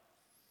God.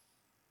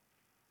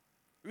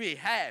 We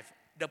have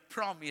the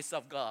promise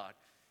of God.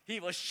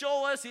 He will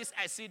show us His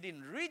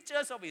exceeding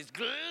riches of His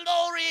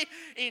glory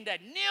in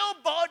that new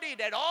body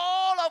that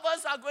all of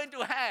us are going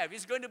to have.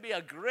 It's going to be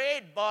a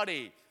great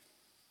body.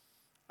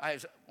 I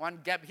have one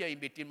gap here in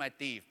between my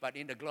teeth, but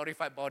in the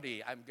glorified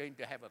body, I'm going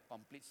to have a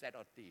complete set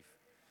of teeth.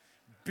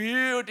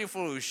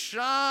 Beautiful,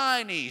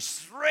 shiny,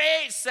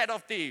 straight set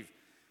of teeth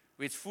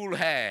with full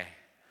hair.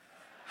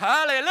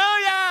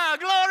 Hallelujah!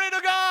 Glory to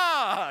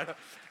God!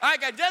 I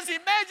can just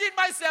imagine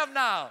myself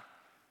now.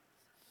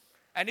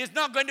 And it's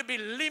not going to be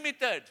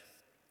limited.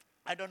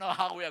 I don't know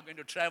how we are going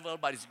to travel,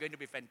 but it's going to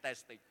be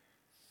fantastic.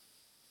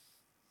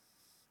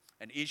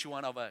 And each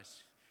one of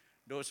us,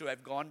 those who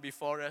have gone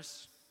before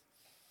us,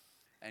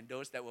 and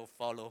those that will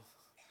follow,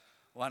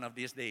 one of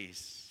these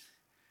days,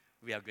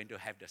 we are going to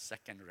have the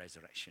second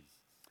resurrection.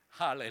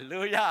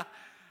 Hallelujah!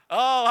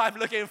 Oh, I'm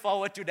looking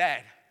forward to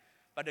that.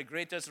 But the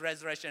greatest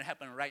resurrection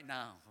happened right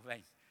now when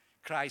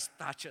Christ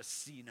touched a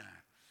sinner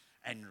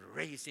and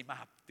raised him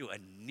up to a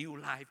new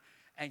life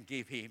and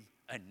gave him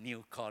a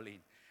new calling.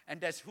 And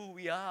that's who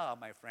we are,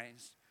 my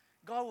friends.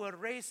 God will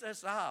raise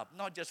us up,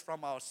 not just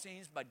from our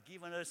sins, but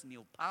giving us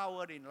new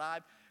power in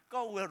life.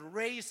 God will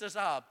raise us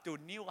up to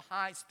new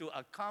heights to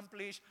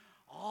accomplish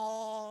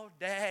all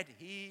that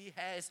He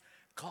has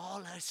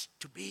called us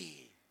to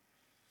be.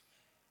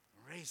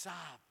 Raise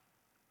up.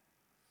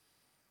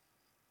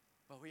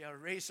 But we are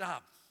raised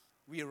up.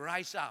 We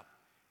rise up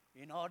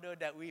in order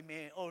that we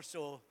may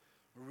also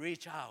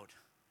reach out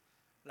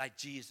like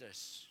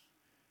Jesus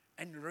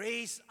and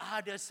raise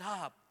others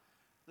up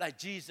like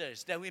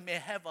Jesus, that we may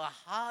have a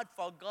heart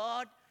for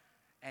God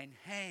and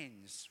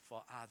hands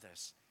for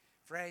others.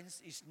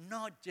 Friends, it's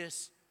not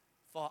just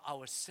for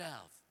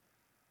ourselves,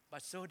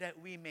 but so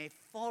that we may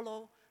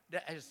follow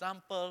the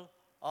example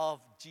of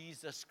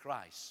Jesus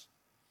Christ.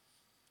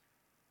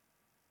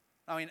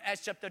 Now in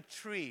Acts chapter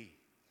 3,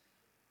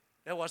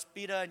 there was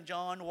Peter and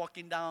John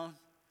walking down,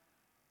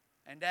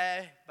 and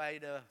there by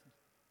the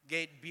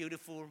gate,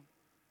 beautiful,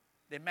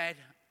 they met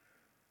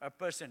a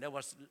person that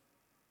was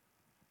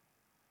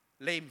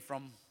lame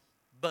from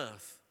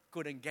birth,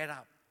 couldn't get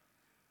up.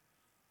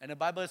 And the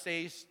Bible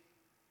says,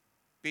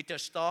 Peter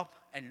stopped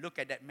and looked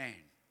at that man.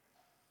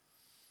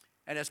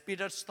 And as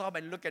Peter stopped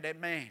and looked at that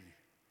man,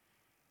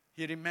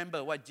 he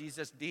remembered what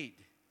Jesus did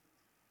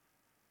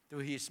to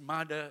his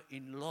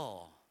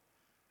mother-in-law.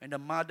 And the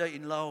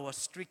mother-in-law was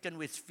stricken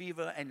with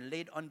fever and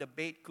laid on the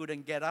bed,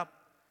 couldn't get up.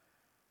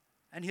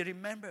 And he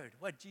remembered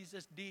what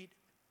Jesus did,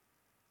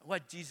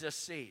 what Jesus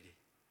said.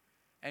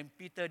 And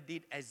Peter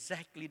did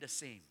exactly the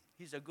same.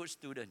 He's a good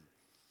student.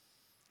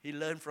 He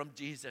learned from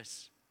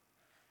Jesus.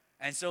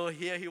 And so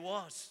here he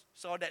was,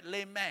 saw that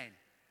lame man.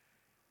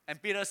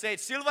 And Peter said,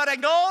 silver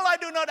and gold I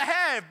do not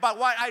have, but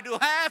what I do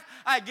have,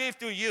 I give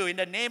to you. In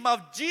the name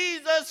of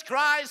Jesus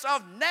Christ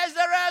of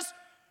Nazareth,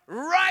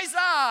 rise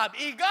up,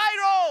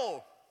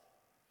 Igairo,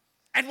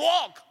 and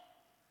walk.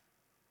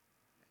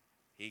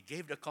 He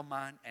gave the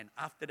command, and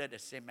after that, the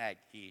same act,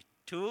 he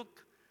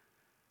took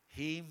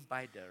him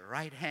by the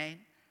right hand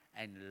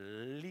and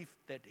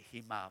lifted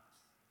him up.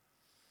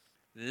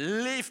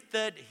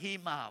 Lifted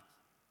him up.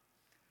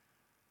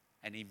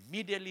 And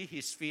immediately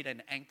his feet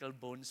and ankle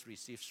bones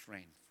received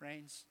strength.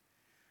 Friends,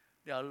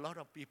 there are a lot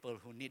of people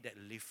who need that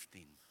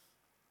lifting.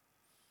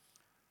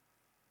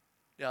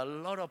 There are a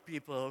lot of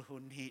people who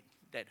need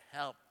that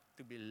help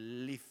to be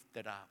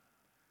lifted up.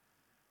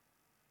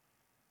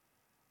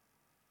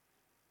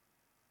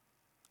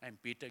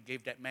 And Peter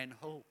gave that man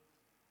hope.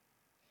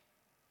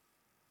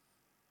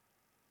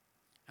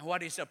 And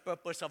what is the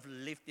purpose of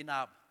lifting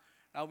up?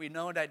 Now we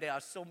know that there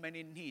are so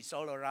many needs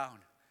all around.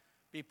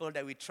 People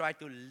that we try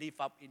to lift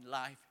up in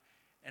life.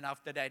 And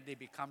after that, they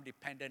become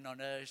dependent on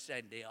us.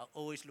 And they are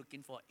always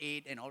looking for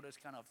aid and all those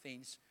kind of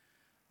things.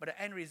 But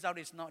the end result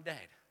is not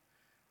that.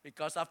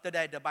 Because after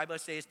that, the Bible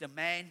says the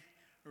man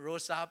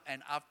rose up.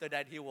 And after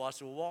that, he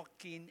was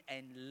walking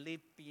and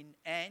leaping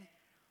and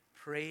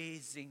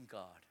praising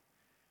God.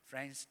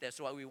 Friends, that's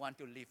why we want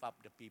to lift up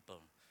the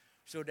people.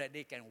 So that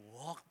they can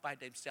walk by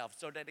themselves.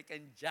 So that they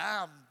can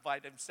jump by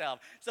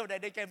themselves. So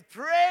that they can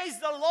praise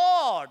the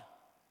Lord.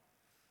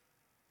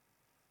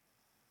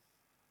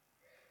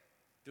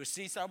 To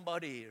see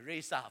somebody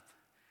raise up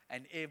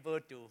and able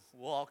to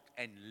walk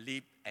and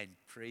leap and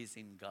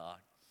praising God.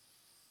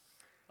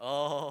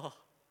 Oh,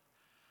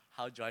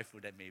 how joyful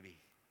that may be.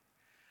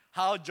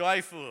 How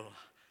joyful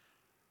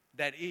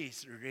that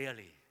is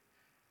really.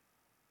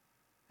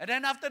 And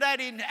then after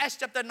that in Acts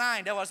chapter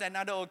 9, there was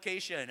another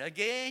occasion.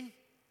 Again,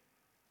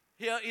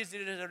 here is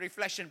the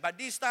reflection. But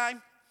this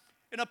time,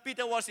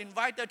 Peter was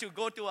invited to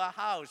go to a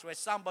house where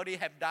somebody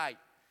had died.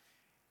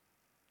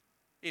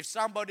 If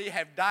somebody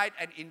have died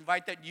and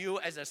invited you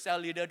as a cell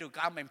leader to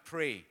come and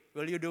pray,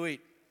 will you do it?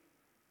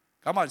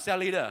 Come on, cell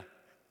leader.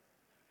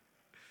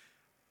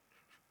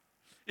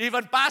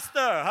 Even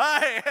pastor,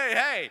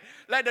 hey,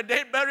 let the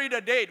dead bury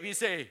the dead, we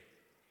say.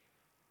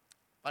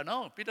 But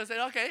no, Peter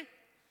said, okay.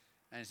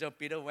 And so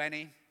Peter went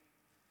in.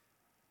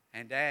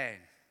 And then,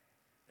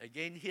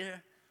 again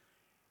here,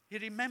 he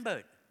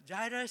remembered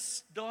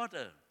Jairus'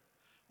 daughter.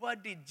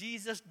 What did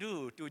Jesus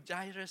do to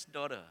Jairus'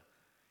 daughter?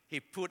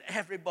 He put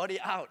everybody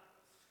out.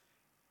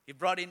 He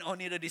brought in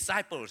only the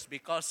disciples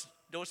because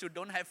those who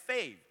don't have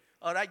faith,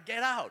 all right,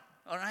 get out,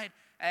 all right.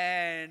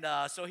 And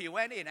so he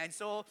went in. And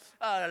so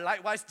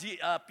likewise,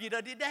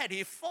 Peter did that.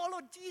 He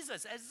followed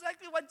Jesus,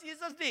 exactly what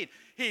Jesus did.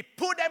 He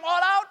put them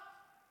all out.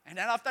 And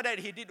then after that,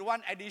 he did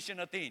one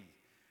additional thing.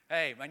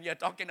 Hey, when you're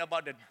talking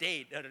about the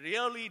date, the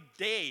really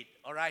date,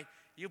 all right,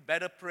 you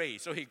better pray.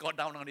 So he got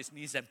down on his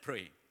knees and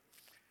prayed.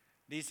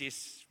 This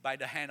is by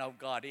the hand of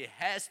God. It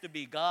has to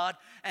be God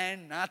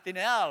and nothing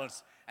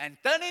else. And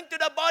turning to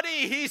the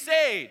body, he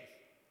said,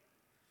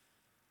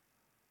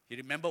 you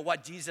remember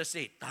what Jesus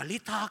said?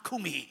 Talitha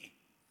kumi.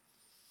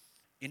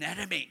 In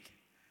Aramaic.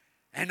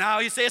 And now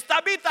he says,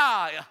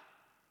 Tabitha,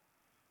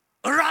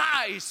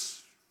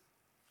 arise.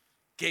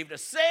 Gave the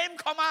same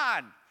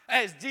command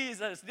as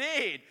Jesus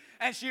did.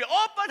 And she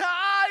opened her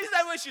eyes,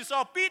 and when she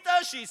saw Peter,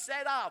 she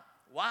sat up.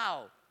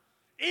 Wow.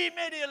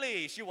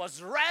 Immediately, she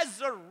was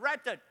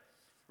resurrected.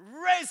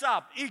 Raised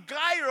up.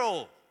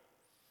 Igairo.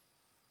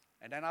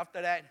 And then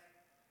after that,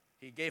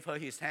 he gave her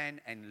his hand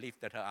and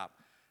lifted her up.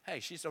 Hey,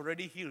 she's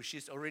already healed.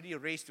 She's already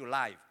raised to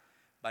life.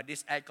 But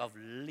this act of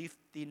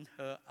lifting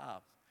her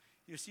up.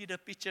 You see the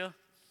picture?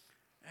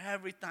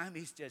 Every time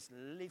he's just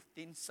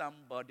lifting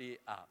somebody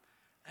up.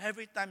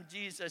 Every time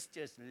Jesus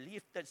just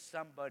lifted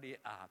somebody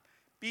up.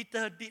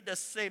 Peter did the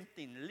same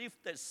thing,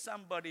 lifted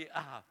somebody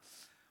up.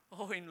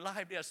 Oh, in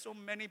life there are so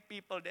many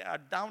people that are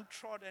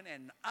downtrodden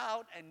and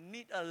out and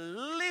need a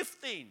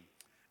lifting.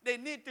 They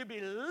need to be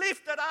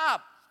lifted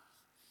up.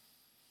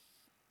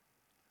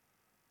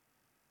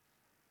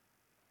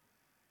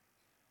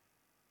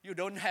 You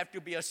don't have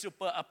to be a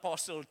super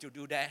apostle to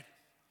do that.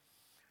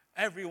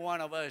 Every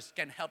one of us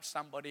can help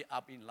somebody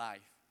up in life.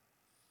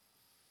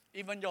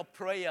 Even your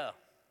prayer,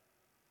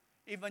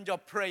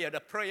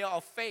 the prayer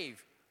of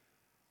faith,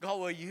 God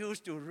will use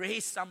to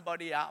raise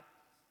somebody up.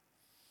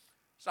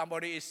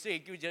 Somebody is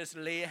sick, you just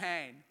lay a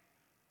hand.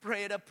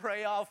 Pray the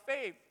prayer of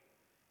faith.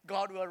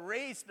 God will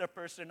raise the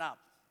person up.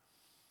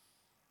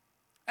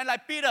 And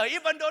like Peter,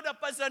 even though the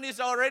person is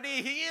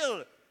already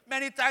healed,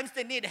 many times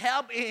they need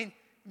help in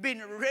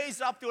being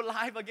raised up to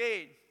life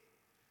again.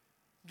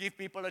 Give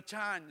people a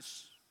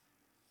chance.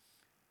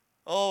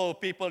 Oh,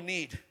 people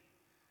need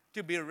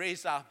to be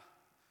raised up.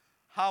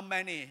 How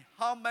many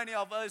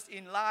of us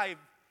in life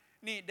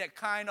need that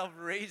kind of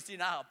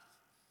raising up?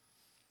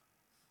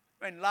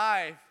 When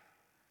life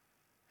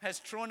has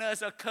thrown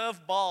us a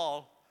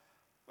curveball,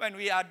 when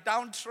we are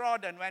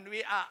downtrodden, when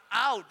we are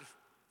out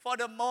for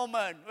the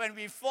moment, when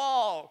we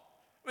fall,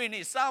 we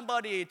need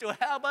somebody to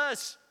help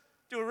us,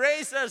 to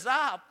raise us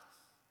up.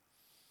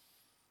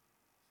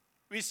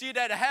 We see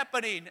that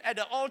happening at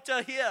the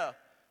altar here.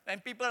 When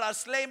people are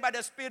slain by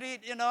the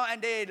Spirit,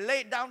 and they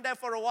lay down there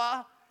for a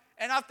while.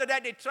 And after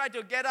that, they try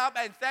to get up,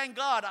 and thank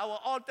God, our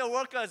altar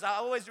workers are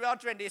always well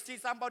trained. They see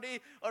somebody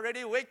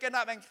already waking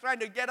up and trying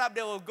to get up,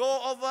 they will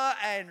go over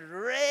and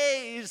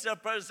raise the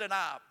person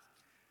up.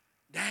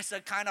 That's the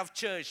kind of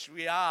church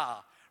we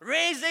are.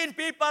 Raising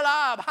people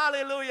up,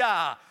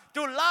 hallelujah,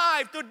 to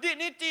life, to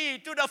dignity,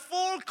 to the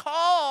full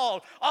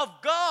call of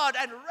God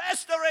and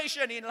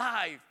restoration in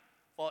life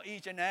for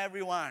each and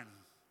every one,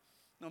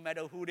 no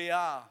matter who they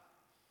are.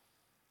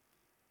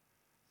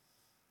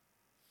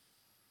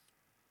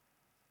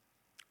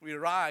 We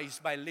rise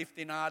by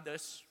lifting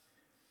others.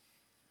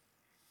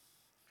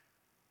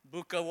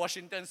 Booker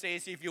Washington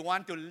says, if you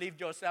want to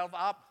lift yourself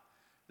up,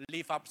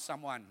 lift up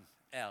someone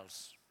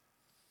else.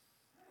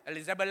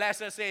 Elizabeth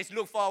Lesser says,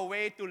 look for a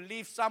way to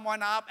lift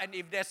someone up, and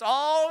if that's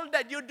all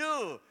that you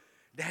do,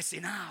 that's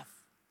enough.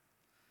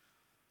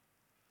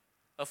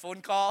 A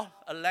phone call,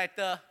 a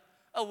letter,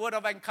 a word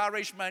of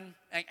encouragement,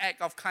 an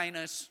act of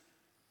kindness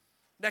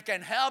that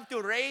can help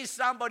to raise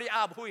somebody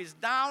up who is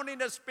down in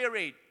the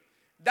spirit,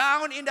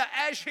 down in the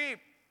ash heap.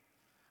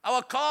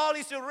 Our call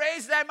is to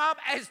raise them up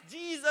as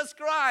Jesus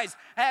Christ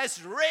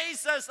has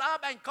raised us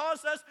up and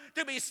caused us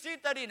to be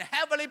seated in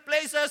heavenly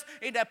places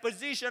in a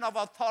position of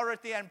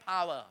authority and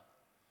power.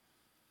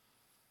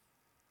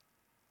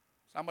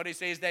 Somebody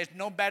says there's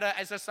no better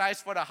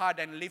exercise for the heart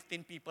than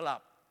lifting people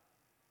up.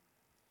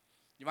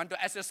 You want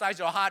to exercise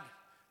your heart,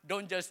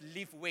 don't just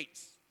lift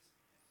weights.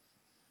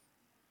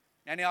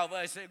 Many of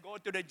us say go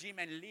to the gym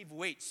and lift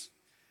weights.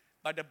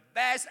 But the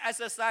best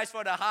exercise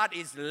for the heart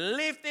is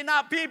lifting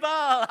up people.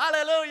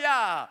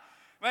 Hallelujah.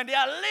 When they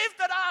are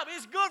lifted up,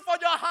 it's good for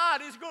your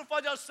heart. It's good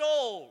for your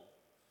soul.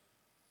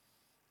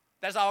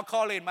 That's our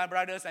calling, my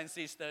brothers and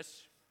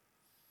sisters.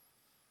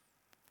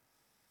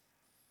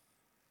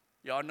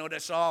 You all know the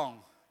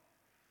song,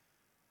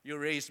 You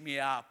Raise Me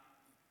Up.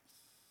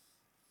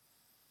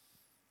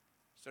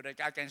 So that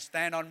I can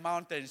stand on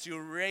mountains. You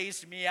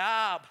raise me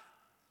up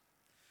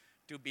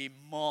to be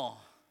more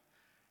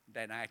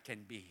than I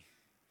can be.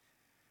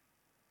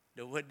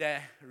 The word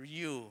there,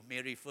 you,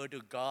 may refer to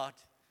God,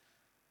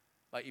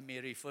 but it may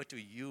refer to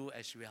you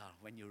as well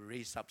when you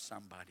raise up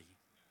somebody.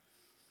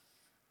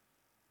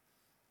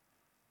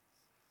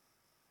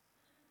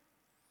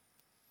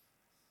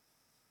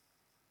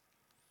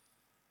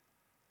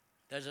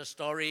 There's a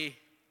story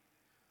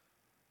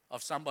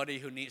of somebody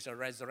who needs a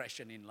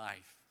resurrection in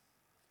life.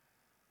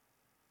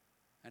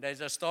 And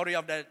there's a story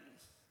of that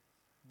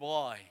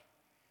boy,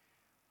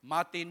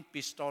 Martin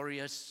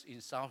Pistorius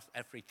in South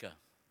Africa.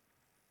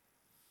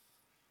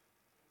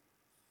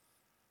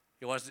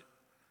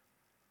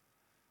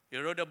 He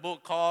wrote a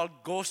book called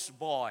Ghost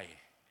Boy.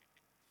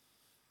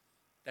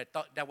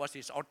 That was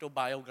his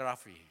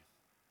autobiography.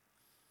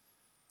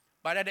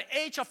 But at the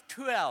age of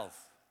 12,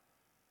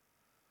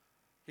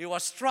 he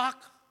was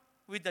struck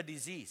with a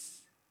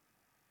disease.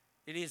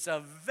 It is a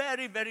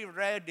very, very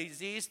rare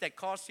disease that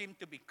caused him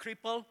to be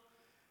crippled,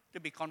 to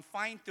be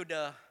confined to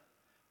the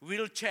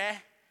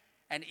wheelchair,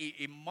 and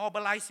it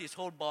immobilized his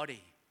whole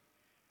body.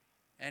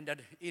 And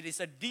that it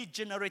is a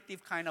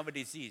degenerative kind of a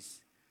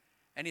disease.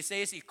 And he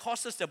says it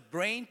causes the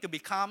brain to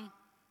become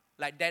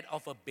like that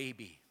of a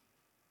baby.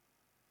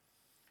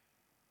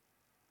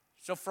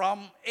 So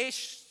from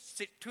age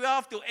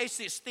 12 to age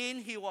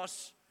 16, he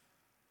was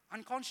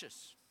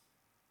unconscious.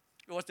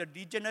 It was a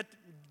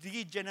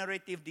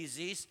degenerative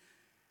disease.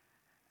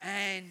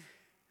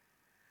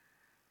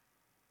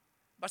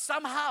 But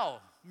somehow,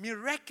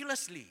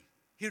 miraculously,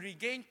 he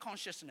regained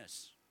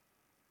consciousness.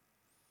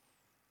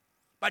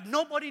 But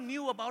nobody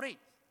knew about it.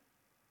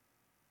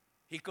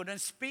 He couldn't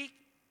speak.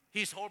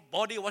 His whole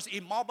body was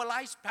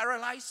immobilized,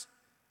 paralyzed.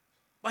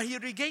 But he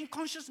regained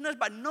consciousness,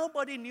 but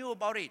nobody knew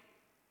about it.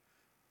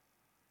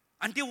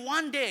 Until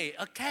one day,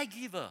 a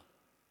caregiver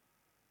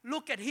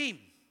looked at him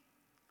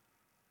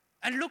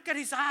and looked at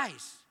his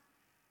eyes.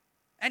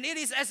 And it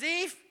is as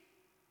if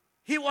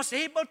he was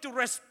able to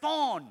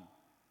respond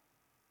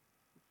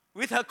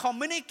with her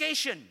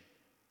communication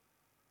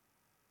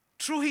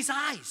through his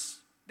eyes.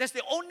 That's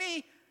the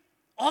only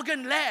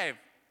organ left.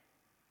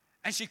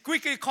 And she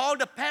quickly called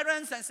the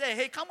parents and said,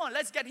 hey, come on,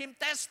 let's get him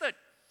tested.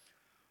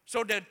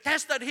 So they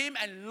tested him,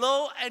 and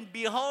lo and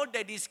behold,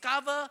 they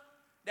discover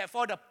that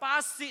for the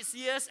past 6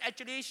 years,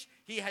 actually,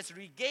 he has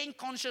regained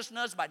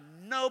consciousness, but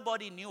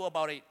nobody knew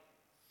about it.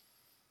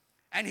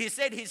 And he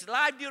said his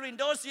life during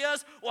those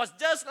years was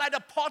just like a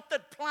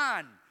potted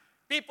plant.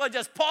 People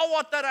just pour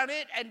water on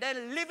it and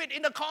then leave it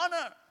in the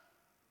corner.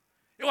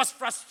 It was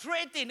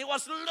frustrating. It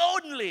was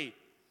lonely.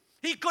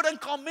 He couldn't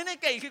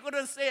communicate. He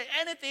couldn't say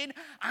anything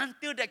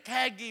until the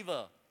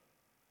caregiver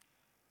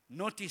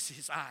noticed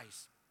his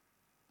eyes.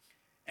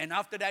 And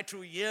after that,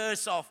 through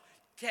years of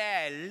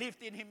care,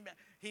 lifting him,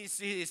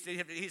 his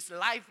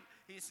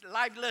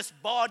lifeless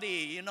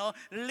body,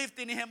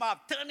 lifting him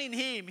up, turning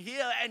him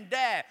here and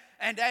there.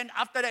 And then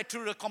after that,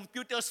 through the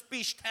computer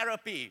speech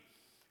therapy,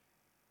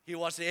 he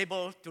was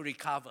able to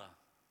recover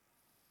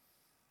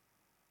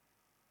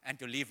and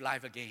to live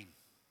life again.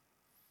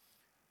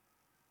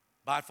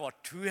 But for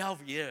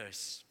 12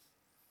 years,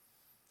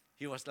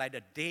 he was like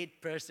a dead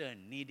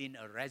person needing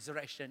a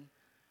resurrection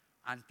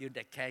until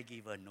the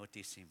caregiver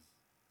noticed him.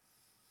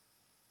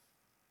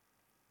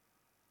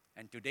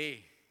 And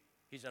today,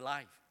 he's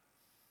alive,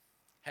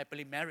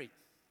 happily married.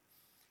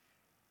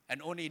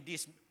 And only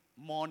this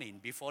morning,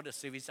 before the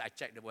service, I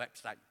checked the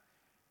website,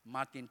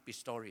 Martin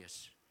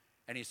Pistorius,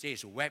 and it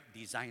says web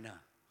designer.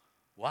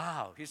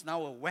 Wow, he's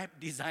now a web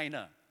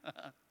designer.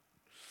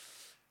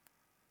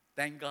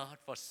 Thank God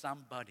for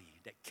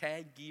somebody, that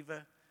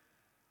caregiver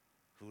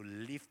who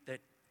lifted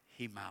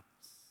him up.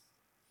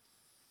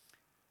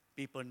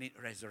 People need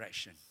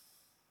resurrection,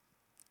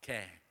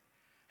 care,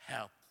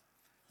 help,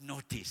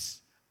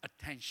 notice,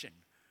 attention,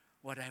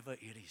 whatever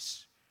it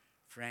is.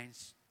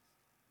 Friends,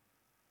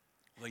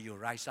 Will you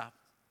rise up?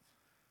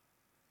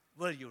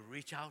 Will you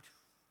reach out?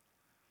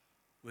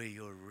 Will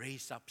you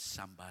raise up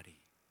somebody?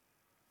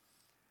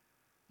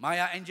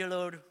 Maya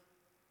Angelou,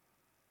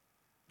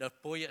 the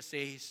poet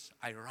says,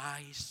 I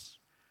rise,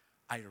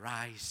 I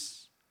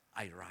rise,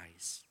 I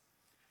rise.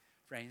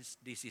 Friends,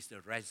 this is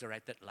the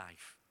resurrected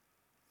life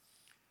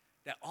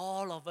that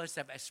all of us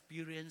have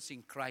experienced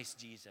in Christ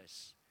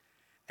Jesus.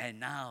 And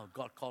now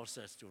God calls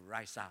us to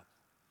rise up,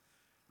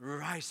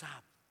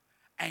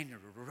 and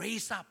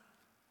raise up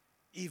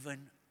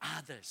even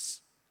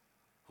others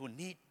who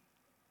need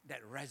that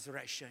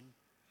resurrection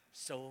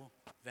so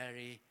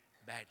very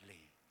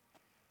badly.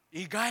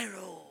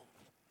 Igairo,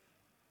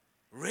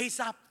 raise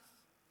up,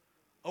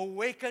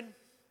 awaken.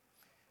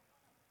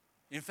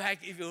 In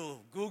fact, if you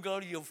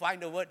Google, you'll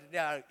find the word,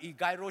 there are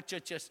Igairo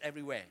churches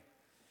everywhere.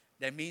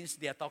 That means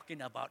they are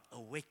talking about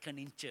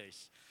awakening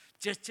church.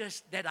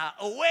 Churches that are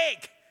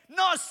awake,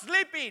 not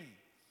sleeping.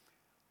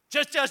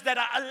 Churches that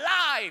are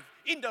alive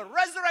in the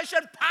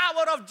resurrection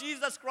power of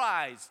Jesus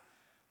Christ.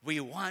 We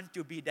want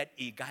to be that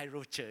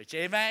Igairo church.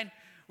 Amen?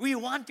 We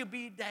want to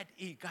be that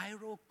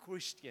Igairo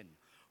Christian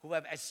who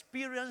have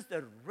experienced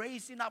the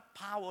raising up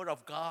power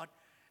of God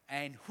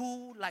and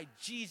who, like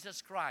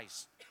Jesus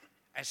Christ,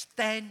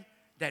 extend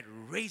that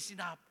raising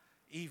up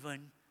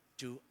even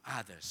to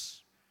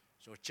others.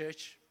 So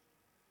church,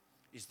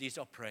 is this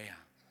our prayer?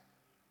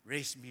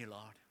 Raise me,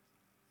 Lord.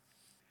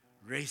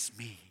 Raise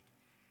me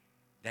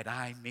that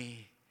I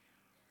may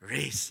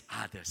raise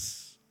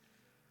others.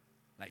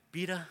 Like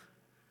Peter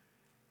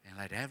and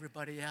like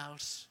everybody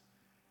else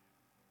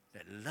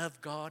that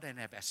love God and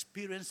have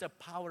experienced the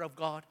power of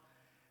God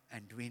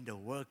and doing the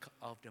work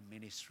of the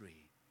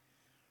ministry.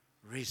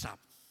 Raise up.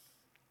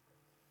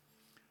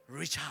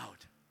 Reach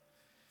out.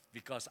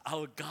 Because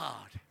our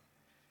God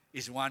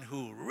is one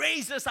who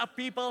raises up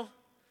people,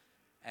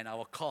 and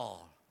our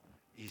call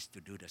is to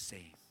do the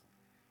same.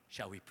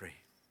 Shall we pray?